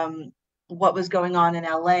 um, what was going on in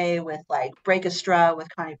LA with like Breakestra, with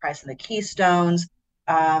Connie Price and the Keystones.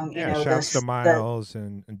 Yeah, shouts to The Miles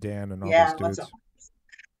and Dan and all those yeah, what's up?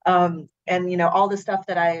 dudes. And all the stuff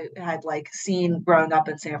that I had like seen growing up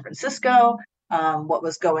in San Francisco, what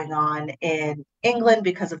was going on in England,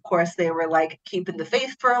 because of course they were like keeping the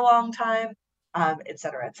faith for a long time, et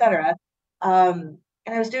cetera, et cetera.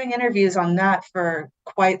 And I was doing interviews on that for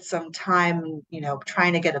quite some time,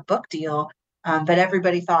 trying to get a book deal. But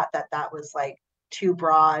everybody thought that that was like too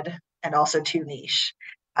broad and also too niche.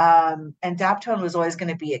 And Daptone was always going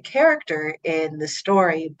to be a character in the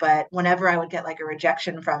story, but whenever I would get like a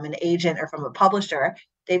rejection from an agent or from a publisher,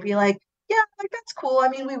 they'd be like, "Yeah, like that's cool. I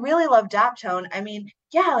mean, we really love Daptone. I mean,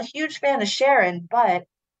 yeah, a huge fan of Sharon, but."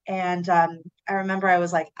 And I remember I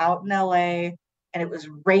was like out in LA and it was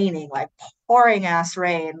raining, like pouring ass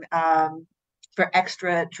rain, for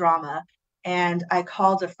extra drama. And I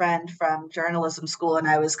called a friend from journalism school and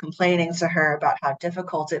I was complaining to her about how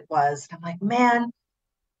difficult it was. And I'm like, man,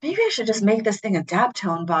 maybe I should just make this thing a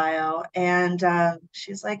Daptone bio. And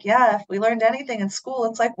she's like, yeah, if we learned anything in school,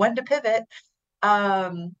 it's like when to pivot.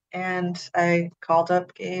 And I called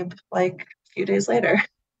up Gabe like a few days later.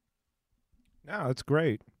 No, it's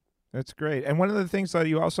great. That's great. And one of the things that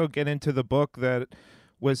you also get into the book that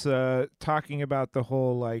was talking about the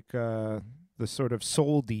whole like the sort of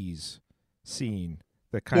soldies scene,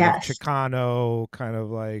 the kind of Yes. Chicano, kind of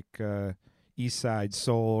like East Side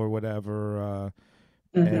Soul or whatever.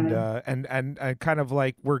 And Hmm. and kind of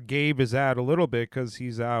like where Gabe is at a little bit because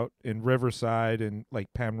he's out in Riverside and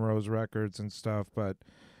like Penrose Records and stuff. But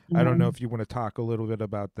I don't know Hmm. if you want to talk a little bit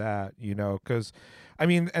about that, because I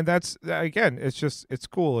mean, and that's again, it's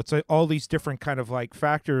cool. It's like all these different kind of like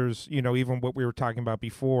factors, even what we were talking about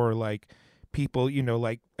before, like people,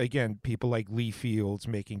 like again, people like Lee Fields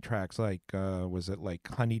making tracks like was it like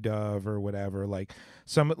Honey Dove or whatever, like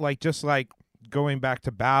some like just like going back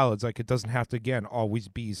to ballads, like it doesn't have to again always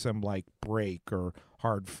be some like break or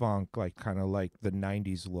hard funk, like kind of like the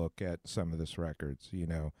 90s look at some of this records.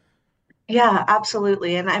 Yeah,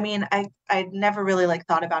 absolutely. And I mean, I never really like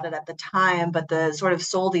thought about it at the time, but the sort of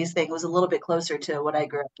soldies thing was a little bit closer to what I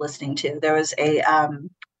grew up listening to. There was a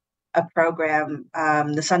program,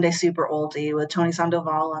 the Sunday Super Oldie with Tony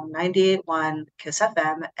Sandoval on 98.1 Kiss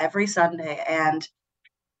FM every Sunday. And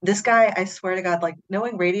this guy, I swear to God, like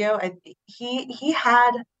knowing radio, he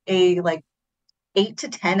had a like 8 to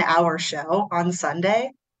 10 hour show on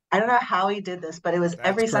Sunday. I don't know how he did this, but it was That's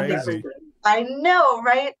every Sunday for crazy. I know,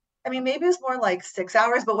 right? I mean, maybe it's more like 6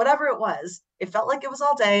 hours, but whatever it was, it felt like it was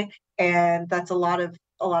all day, and that's a lot of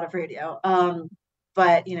radio.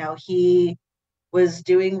 But he was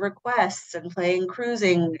doing requests and playing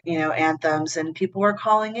cruising, anthems, and people were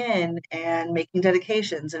calling in and making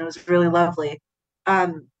dedications, and it was really lovely.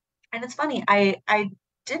 Um, and it's funny, I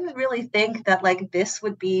didn't really think that like this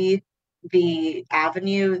would be the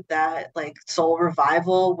avenue that like soul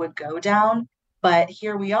revival would go down. But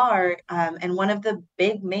here we are, and one of the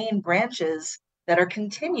big main branches that are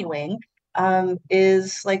continuing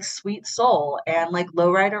is like Sweet Soul and like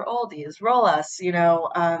Lowrider Oldies, Roll Us,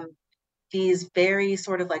 these very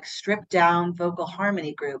sort of like stripped down vocal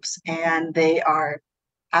harmony groups, and they are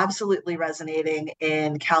absolutely resonating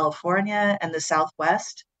in California and the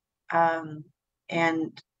Southwest.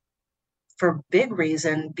 And for big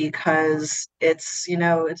reason because it's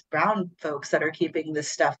brown folks that are keeping this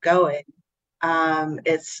stuff going.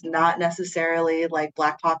 It's not necessarily like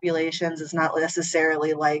Black populations. It's not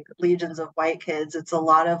necessarily like legions of white kids. It's a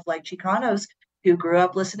lot of like Chicanos who grew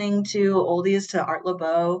up listening to oldies, to Art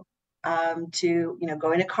LeBeau, to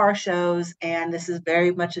going to car shows, and this is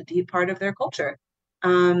very much a deep part of their culture.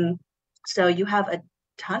 So you have a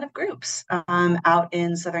ton of groups out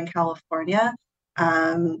in Southern California.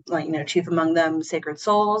 Like chief among them, Sacred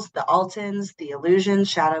Souls, the Altons, the Illusions.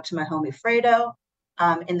 Shout out to my homie Fredo.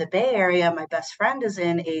 In the Bay Area, my best friend is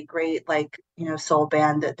in a great soul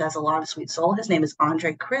band that does a lot of sweet soul. His name is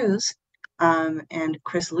Andre Cruz, and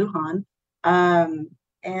Chris Lujan.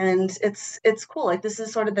 And it's cool. Like this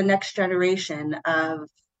is sort of the next generation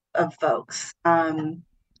of folks.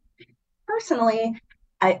 Personally,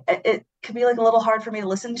 it could be like a little hard for me to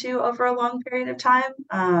listen to over a long period of time.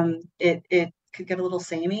 It could get a little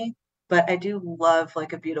samey, but I do love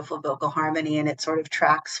like a beautiful vocal harmony, and it sort of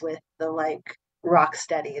tracks with the like rock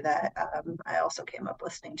steady that I also came up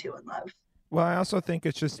listening to and love. Well, I also think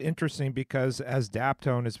it's just interesting because as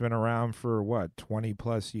Daptone has been around for what, 20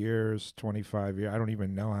 plus years, 25 years, I don't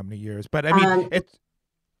even know how many years, but I mean, it's,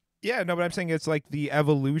 yeah, no, but I'm saying it's like the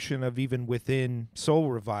evolution of even within soul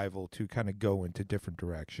revival to kind of go into different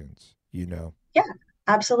directions, Yeah,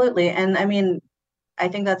 absolutely. And I mean, I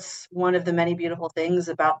think that's one of the many beautiful things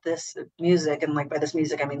about this music. And like by this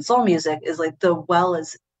music, I mean soul music, is like the well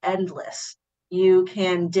is endless. You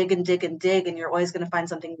can dig and dig and dig, and you're always going to find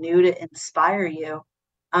something new to inspire you.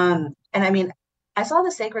 And I mean, I saw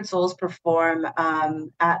the Sacred Souls perform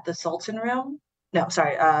at the Sultan Room. No,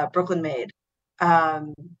 sorry, Brooklyn Made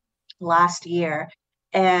um, last year.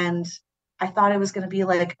 And I thought it was going to be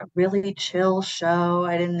like a really chill show.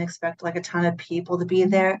 I didn't expect like a ton of people to be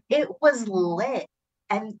there. It was lit,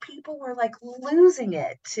 and people were like losing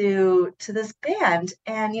it to this band.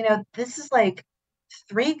 And this is like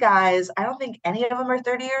three guys. I don't think any of them are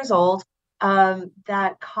 30 years old.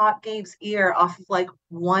 That caught Gabe's ear off of like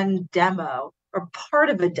one demo or part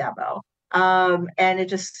of a demo. And it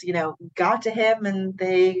just, got to him, and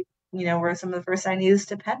they, were some of the first signees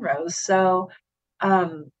to Penrose. So,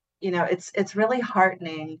 it's really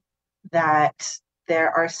heartening that there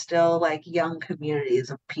are still like young communities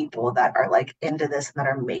of people that are like into this and that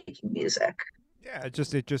are making music. Yeah, it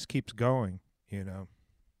just keeps going.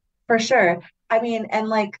 For sure. I mean, and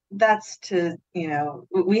like that's to,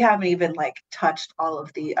 we haven't even like touched all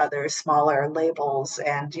of the other smaller labels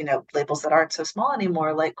and, labels that aren't so small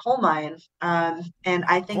anymore, like Coal Mine. And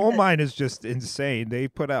I think Coal that Mine is just insane. They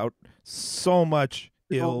put out so much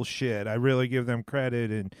ill shit. I really give them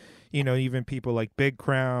credit, and even people like Big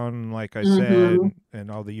Crown, like I said, Mhm. and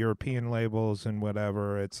all the European labels and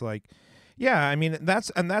whatever. It's like, yeah, I mean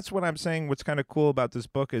that's what I'm saying. What's kind of cool about this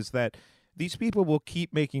book is that these people will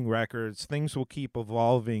keep making records, things will keep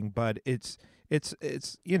evolving, but it's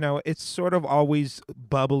sort of always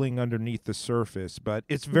bubbling underneath the surface, but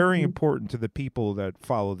it's very Mhm. important to the people that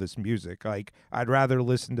follow this music. Like I'd rather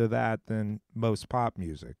listen to that than most pop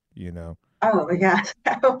music. Oh yeah,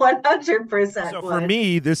 100% So for would.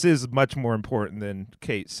 me, this is much more important than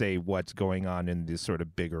Kate say what's going on in this sort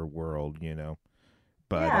of bigger world.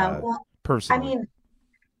 But Yeah, well, I personally. mean,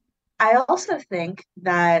 I also think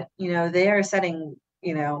that, they are setting,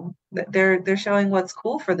 they're showing what's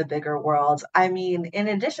cool for the bigger world. I mean, in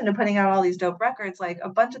addition to putting out all these dope records, like a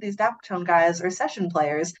bunch of these Daptone guys are session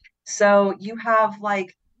players. So you have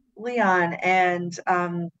like Leon and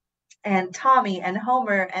Tommy and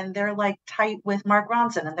Homer, and they're like tight with Mark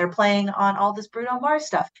Ronson, and they're playing on all this Bruno Mars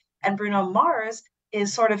stuff. And Bruno Mars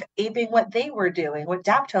is sort of aping what they were doing, what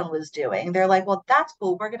Daptone was doing. They're like, well, that's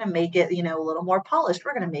cool. We're going to make it, a little more polished.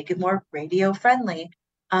 We're going to make it more radio friendly.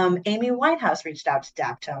 Amy Winehouse reached out to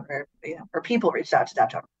Daptone, or people reached out to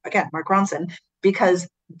Daptone, again, Mark Ronson, because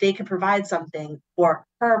they could provide something for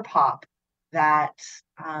her pop that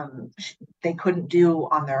they couldn't do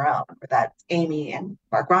on their own, or that Amy and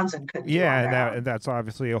Mark Ronson couldn't do on Yeah, and their that own. and that's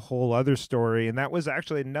obviously a whole other story. And that was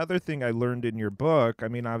actually another thing I learned in your book. I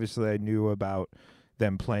mean, obviously I knew about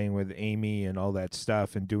them playing with Amy and all that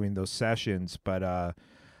stuff and doing those sessions, but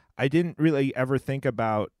I didn't really ever think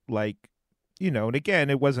about like and again,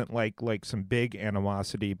 it wasn't like some big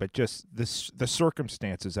animosity, but just the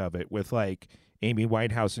circumstances of it with like Amy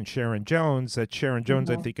Winehouse and Sharon Jones. That Sharon Jones,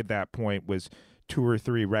 I Mhm. think, at that point was two or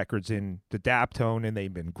three records in the Daptone, and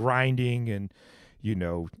they've been grinding and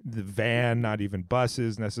the van, not even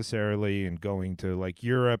buses necessarily, and going to like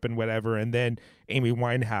Europe and whatever. And then Amy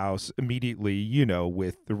Winehouse immediately,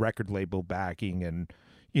 with the record label backing and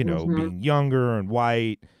Mhm. being younger and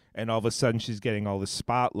white, and all of a sudden she's getting all the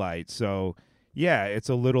spotlight. So yeah, it's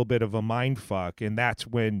a little bit of a mind fuck, and that's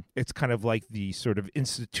when it's kind of like the sort of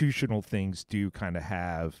institutional things do kind of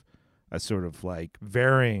have a sort of like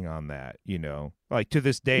varying on that. Like to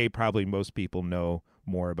this day, probably most people know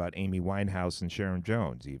more about Amy Winehouse and Sharon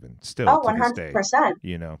Jones, even still Oh, to this day. 100%.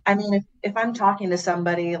 You know, I mean, if I'm talking to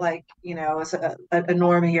somebody like, as a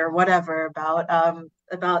normie or whatever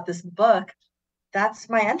about this book, that's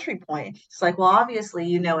my entry point. It's like, well,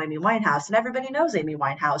 obviously, Amy Winehouse, and everybody knows Amy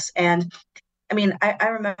Winehouse. And I mean, I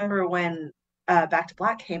remember when Back to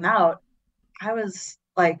Black came out, I was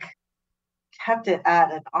like, kept it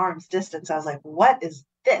at an arm's distance. I was like, what is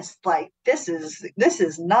this? Like, this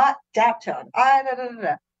is not Daptone. Da, da,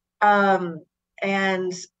 da, da.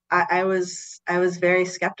 And I was very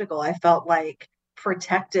skeptical. I felt like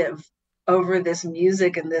protective over this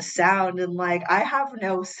music and this sound, and like I have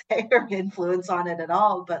no say or influence on it at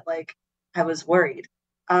all, but like I was worried.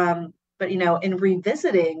 But in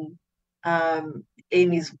revisiting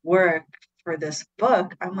Amy's work for this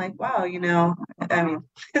book, I'm like, wow, I mean,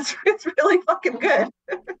 it's really fucking good.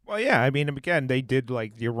 well, yeah, I mean, again, they did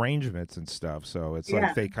like the arrangements and stuff, so it's like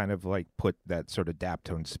Yeah, they kind of like put that sort of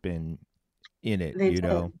Daptone spin in it, they did.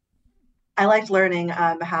 I liked learning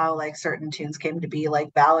how like certain tunes came to be,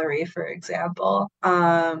 like Valerie, for example.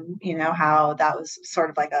 How that was sort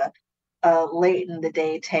of like a late in the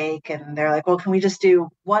day take, and they're like, well, can we just do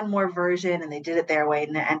one more version? And they did it their way,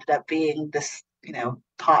 and it ended up being this,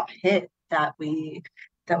 pop hit that we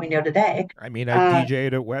know today. I mean, I Uh,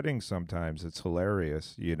 DJ'd at weddings sometimes. It's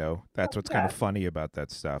hilarious, That's what's kind yeah, of funny about that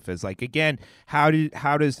stuff. Is like again, how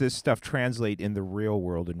does this stuff translate in the real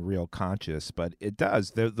world and real conscious? But it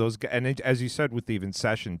does. Those and as you said with even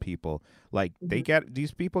session people, like mhm.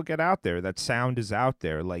 these people get out there. That sound is out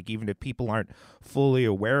there. Like even if people aren't fully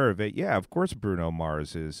aware of it, yeah, of course Bruno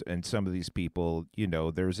Mars is, and some of these people,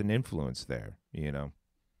 there's an influence there.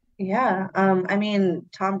 Yeah. I mean,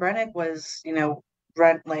 Tom Brennick was,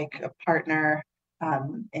 rent like a partner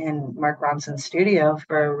in Mark Ronson's studio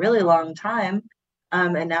for a really long time.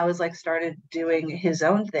 And now has like started doing his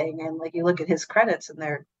own thing. And like you look at his credits and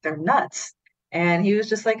they're nuts. And he was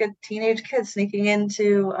just like a teenage kid sneaking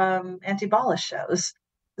into anti-Bala shows.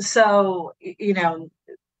 So,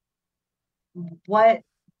 what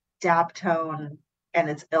Daptone and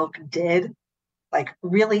its ilk did like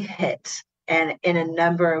really hit and in a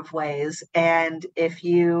number of ways. And if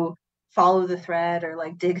you follow the thread or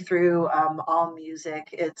like dig through all music,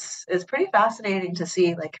 it's pretty fascinating to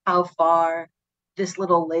see like how far this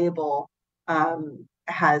little label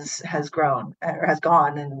has grown or has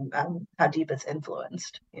gone, and how deep it's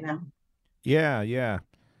influenced. Yeah, yeah.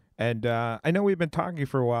 And I know we've been talking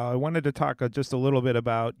for a while. I wanted to talk just a little bit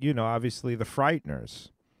about, obviously the Frighteners,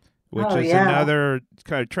 which Oh is yeah. another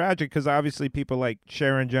kind of tragic because obviously people like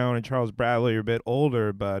Sharon Jones and Charles Bradley are a bit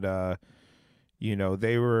older, but,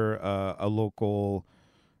 they were a local,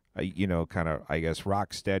 kind of, I guess,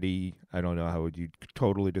 rock steady. I don't know how would you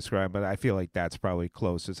totally describe, but I feel like that's probably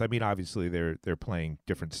closest. I mean, obviously they're playing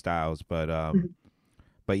different styles, but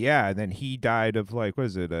yeah, and then he died of like what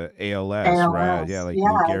is it, ALS, right? Yeah, ALS. like Lou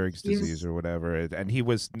Yeah, Gehrig's disease or whatever. And he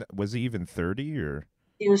was he even 30 or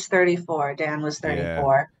he was 34. Dan was yeah,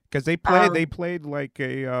 34. because Um, they played like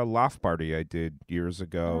a loft party I did years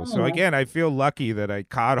ago. So oh. again, I feel lucky that I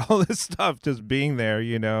caught all this stuff just being there.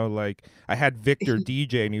 Like I had Victor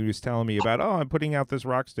DJ and he was telling me about I'm putting out this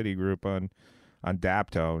rocksteady group on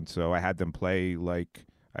Daptone, so I had them play like.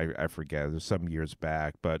 I forget. It was some years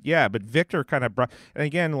back, but yeah. But Victor kind of brought, and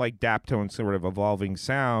again, like Daptone's sort of evolving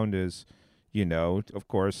sound is, of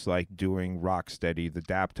course, like doing Rocksteady the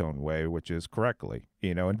Daptone way, which is correctly,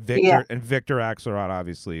 and Yeah. Victor Axelrod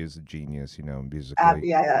obviously is a genius, musically.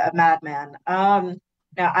 Yeah, a madman. No,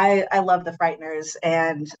 I love the Frighteners,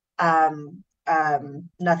 and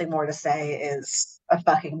nothing more to say is a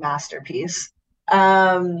fucking masterpiece.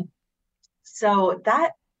 Um, so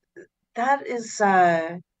that is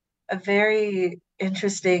a very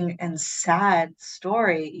interesting and sad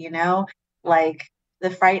story. Like the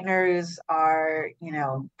Frighteners are,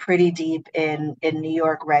 pretty deep in New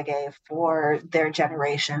York reggae for their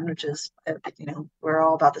generation, which is, we're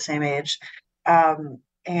all about the same age.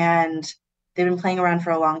 And they've been playing around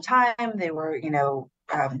for a long time. They were,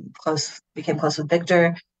 became close with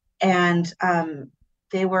Victor, and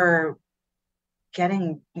they were they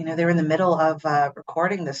were in the middle of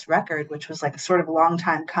recording this record, which was like a sort of long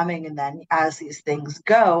time coming. And then as these things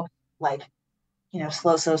go, like,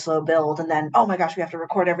 slow build. And then, oh my gosh, we have to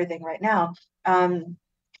record everything right now. And,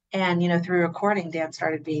 through recording, Dan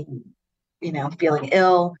started being, feeling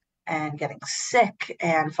ill and getting sick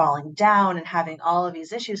and falling down and having all of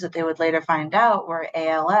these issues that they would later find out were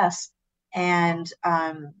ALS. And,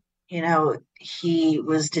 he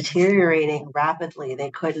was deteriorating rapidly.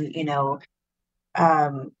 They couldn't,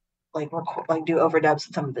 um, like do overdubs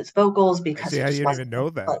in some of his vocals I because see. he I just didn't wasn't even in know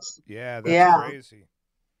a that. place. Yeah, that's Yeah, crazy.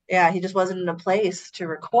 yeah, he just wasn't in a place to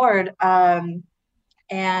record. And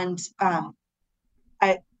I,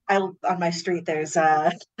 I on my street there's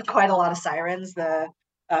quite a lot of sirens. The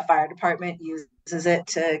fire department uses it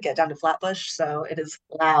to get down to Flatbush, so it is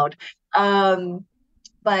loud.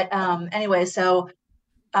 But anyway, so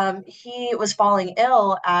he was falling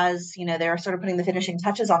ill as they were sort of putting the finishing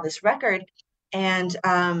touches on this record, and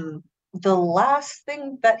the last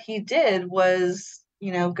thing that he did was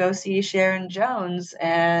go see Sharon Jones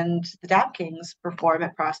and the Dap Kings perform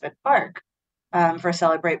at Prospect Park for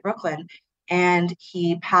Celebrate Brooklyn, and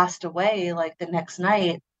he passed away like the next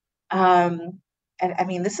night. Um, and I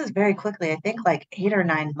mean, this is very quickly, I think like 8 or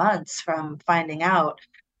 9 months from finding out.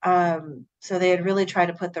 So they had really tried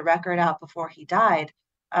to put the record out before he died,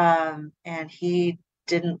 and he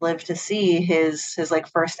didn't live to see his like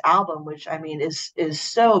first album, which I mean is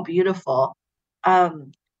so beautiful.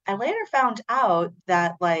 I later found out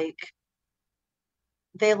that like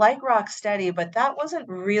they like rock steady, but that wasn't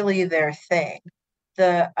really their thing.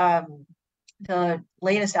 The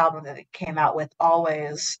latest album that it came out with,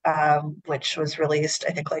 Always, which was released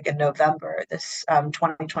I think like in November this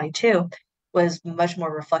 2022, was much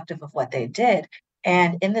more reflective of what they did.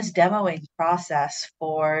 And in this demoing process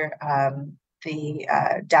for the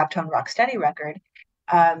Daptone Rocksteady record,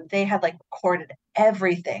 they had like recorded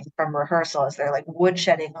everything from rehearsal as they're like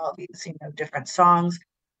woodshedding all these different songs,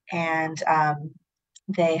 and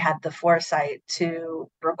they had the foresight to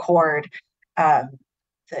record um,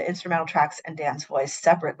 the instrumental tracks and Dan's voice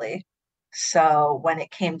separately. So when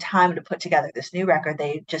it came time to put together this new record,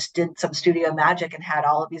 they just did some studio magic and had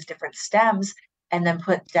all of these different stems and then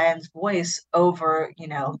put Dan's voice over,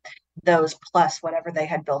 those plus whatever they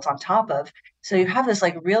had built on top of. So you have this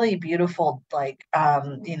like really beautiful, like,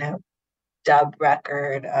 dub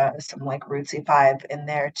record, some like rootsy vibe in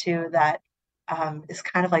there too that is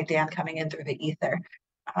kind of like Dan coming in through the ether.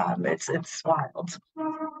 It's wild.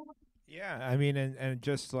 Yeah, I mean, and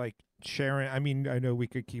just like Sharon, I mean, I know we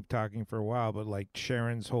could keep talking for a while, but like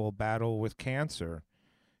Sharon's whole battle with cancer,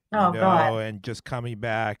 Oh God. and just coming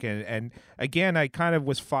back, and again, I kind of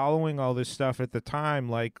was following all this stuff at the time,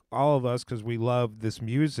 like all of us, because we love this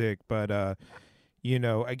music, but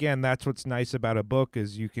again, that's what's nice about a book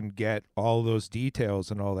is you can get all those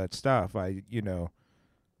details and all that stuff. Like, Yeah.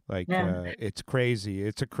 it's crazy.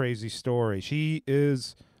 It's a crazy story. She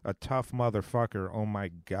is a tough motherfucker. Oh my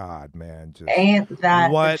God, man. Just Ain't that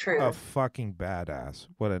the what a truth? fucking badass.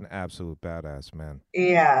 What an absolute badass, man.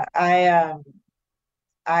 Yeah, I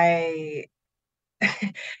I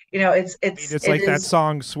mean, it's it's it like that is.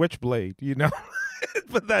 song Switchblade.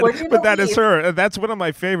 but Would you that is believe? her. And that's one of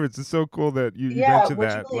my favorites. It's so cool that you Yeah, mentioned would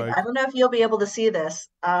you that. believe? Like, I don't know if you'll be able to see this.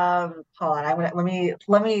 Hold on.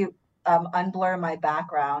 Let me unblur my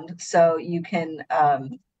background so you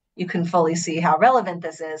can fully see how relevant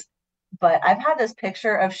this is. But I've had this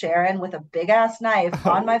picture of Sharon with a big ass knife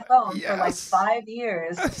on oh my phone for like yes. 5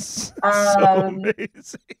 years. So Um,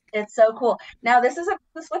 amazing. It's so cool. Now, this isn't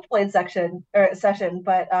the Switchblade section or session,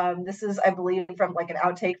 but this is, I believe, from like an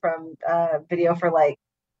outtake from video for like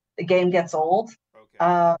The Game Gets Old. Okay.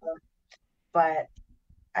 Uh, but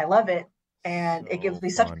I love it, and it So gives me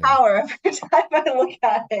such funny. power every time I look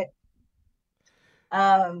at it.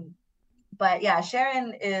 Um, but yeah,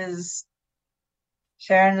 Sharon is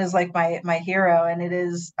like my hero, and it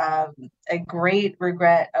is a great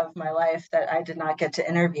regret of my life that I did not get to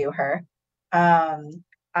interview her. Um,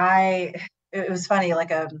 I it was funny,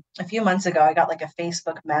 like a few months ago, I got like a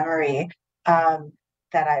Facebook memory um,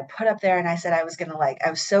 that I put up there, and I said I was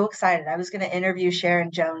so excited, I was gonna interview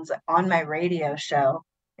Sharon Jones on my radio show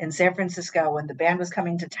in San Francisco when the band was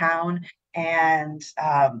coming to town, and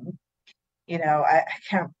I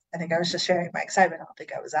can't, I think I was just sharing my excitement. I don't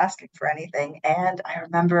think I was asking for anything. And I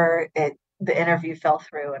remember the interview fell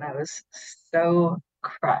through and I was so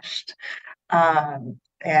crushed.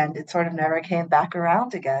 And it sort of never came back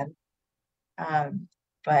around again. Um,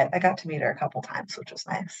 but I got to meet her a couple times, which was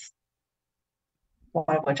nice. One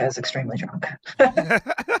of which I was extremely drunk.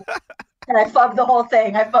 And I fubbed the whole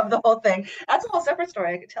thing. That's a whole separate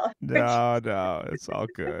story I could tell. No, it's all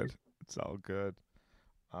good. It's all good.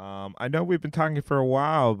 I know we've been talking for a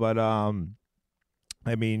while, but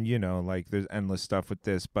I mean, like there's endless stuff with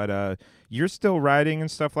this, but you're still writing and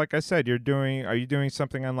stuff. Like I said, are you doing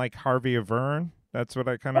something on like Harvey Avern? That's what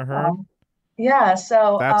I kind of heard. Yeah,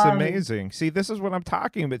 so That's amazing. See, this is what I'm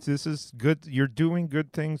talking about. This is good. You're doing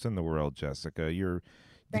good things in the world, Jessica. The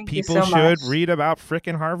thank you people so much. should read about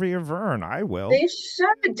frickin' Harvey Avern. I will. They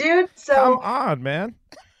should, dude. Come So on, man.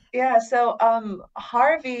 yeah, so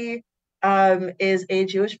Harvey is a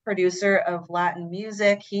Jewish producer of Latin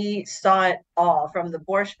music. He saw it all from the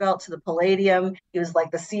Borscht Belt to the Palladium. He was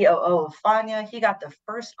like the COO of Fania. He got the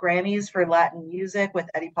first Grammys for Latin music with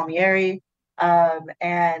Eddie Palmieri.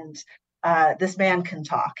 And this man can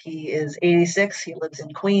talk. He is 86. He lives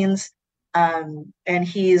in Queens. And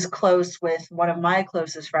he's close with one of my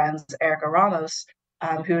closest friends, Erica Ramos,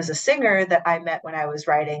 who is a singer that I met when I was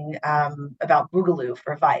writing about Boogaloo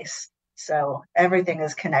for Vice. So everything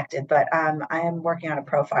is connected, but I am working on a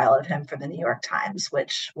profile of him for the New York Times,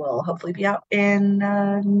 which will hopefully be out in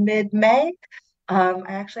mid-May. I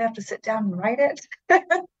actually have to sit down and write it.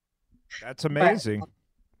 That's But amazing.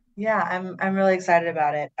 yeah, I'm really excited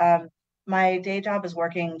about it. My day job is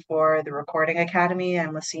working for the Recording Academy.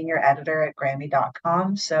 I'm a senior editor at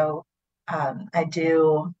Grammy.com. So I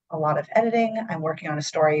do a lot of editing. I'm working on a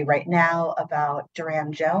story right now about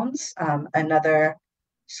Duran Jones, another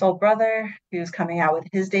soul brother who's coming out with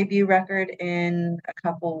his debut record in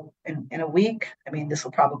a week. I mean, this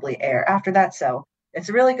will probably air after that. So it's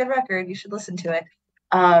a really good record. You should listen to it.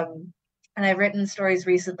 And I've written stories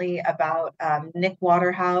recently about Nick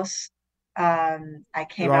Waterhouse. I Who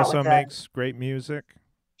came out also with a makes great music.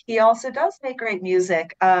 He also does make great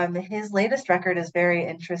music. His latest record is very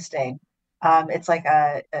interesting. It's like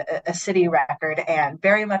a city record and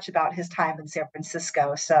very much about his time in San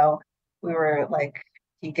Francisco. So we were like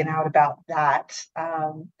geeking out about that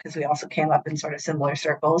because we also came up in sort of similar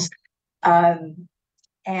circles. Um,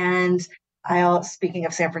 and speaking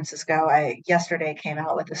of San Francisco, I yesterday came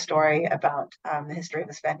out with a story about the history of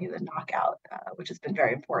this venue, the Knockout, which has been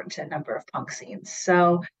very important to a number of punk scenes.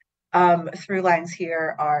 So through lines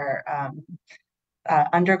here are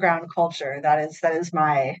underground culture. That is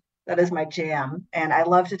my jam, and I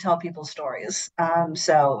love to tell people stories.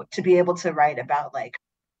 So to be able to write about like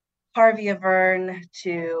Harvey Avern,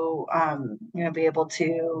 to be able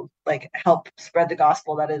to like help spread the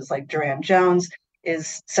gospel that is like Duran Jones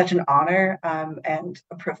is such an honor and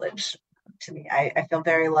a privilege to me. I feel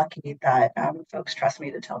very lucky that folks trust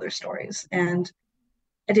me to tell their stories, and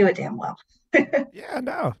I do it damn well. Yeah,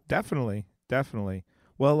 no, definitely, definitely.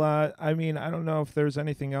 Well, I mean, I don't know if there's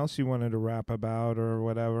anything else you wanted to rap about or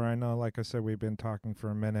whatever. I know, like I said, we've been talking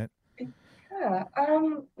for a minute. Yeah,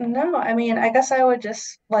 no, I mean, I guess I would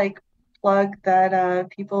just like plug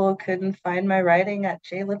that people can find my writing at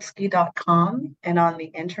jlipsky.com and on the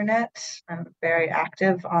internet. I'm very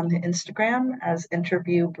active on the Instagram as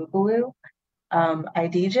Interview Boogaloo. I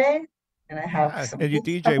DJ and I have Yeah, some and you books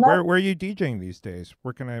DJ. coming up. Where are you DJing these days?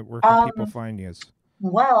 Where can people Um, find you?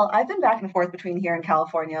 well, I've been back and forth between here and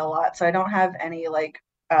California a lot, so I don't have any like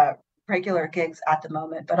uh regular gigs at the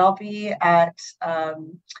moment, but I'll be at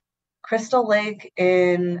Crystal Lake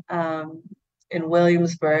in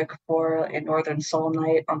Williamsburg for a Northern Soul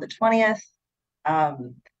Night on the 20th.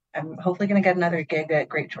 Um, I'm hopefully going to get another gig at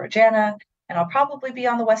Great Georgiana, and I'll probably be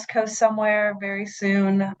on the West Coast somewhere very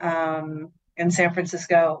soon, in San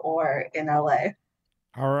Francisco or in LA.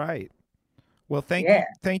 All right. Well, Yeah.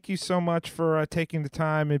 thank you so much for taking the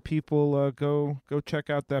time. And people, go check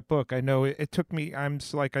out that book. I know it took me.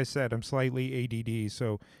 Like I said, I'm slightly ADD,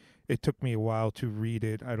 so it took me a while to read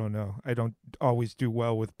it. I don't know. I don't always do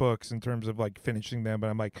well with books in terms of like finishing them, but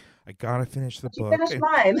I'm like, I gotta finish the But you book. finished And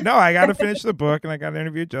mine. no, I gotta finish the book, and I gotta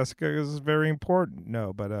interview Jessica because it's very important.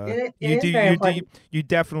 No, but It is very important. you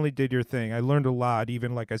definitely did your thing. I learned a lot,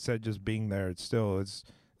 even like I said, just being there. It's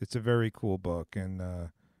a very cool book, and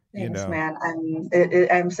you Thanks, know. man.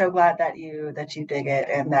 I'm so glad that you dig it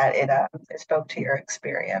and that it spoke to your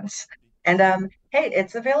experience. And hey,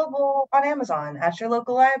 it's available on Amazon, at your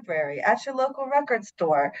local library, at your local record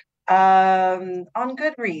store, on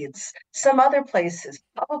Goodreads, some other places,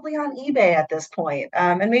 probably on eBay at this point,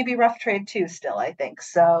 and maybe Rough Trade too, still, I think.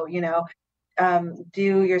 So,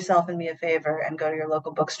 do yourself and me a favor and go to your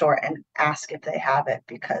local bookstore and ask if they have it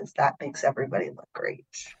because that makes everybody look great.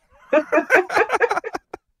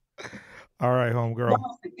 All right, homegirl.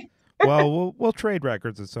 Well, we'll trade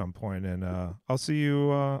records at some point, and I'll see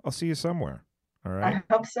you. I'll see you somewhere. All right. I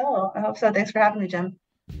hope so. I hope so. Thanks for having me, Jim.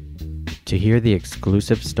 To hear the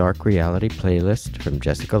exclusive Stark Reality playlist from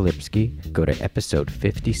Jessica Lipsky, go to episode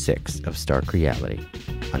 56 of Stark Reality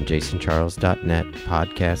on jasoncharles.net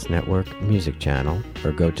podcast network music channel,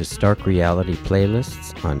 or go to Stark Reality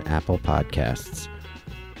playlists on Apple Podcasts.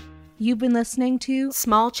 You've been listening to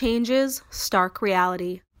Small Changes, Stark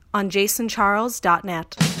Reality on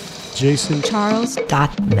jasoncharles.net.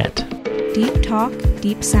 jasoncharles.net. Deep talk,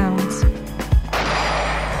 deep sounds.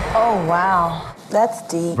 Oh, wow. That's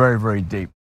deep. Very, very deep.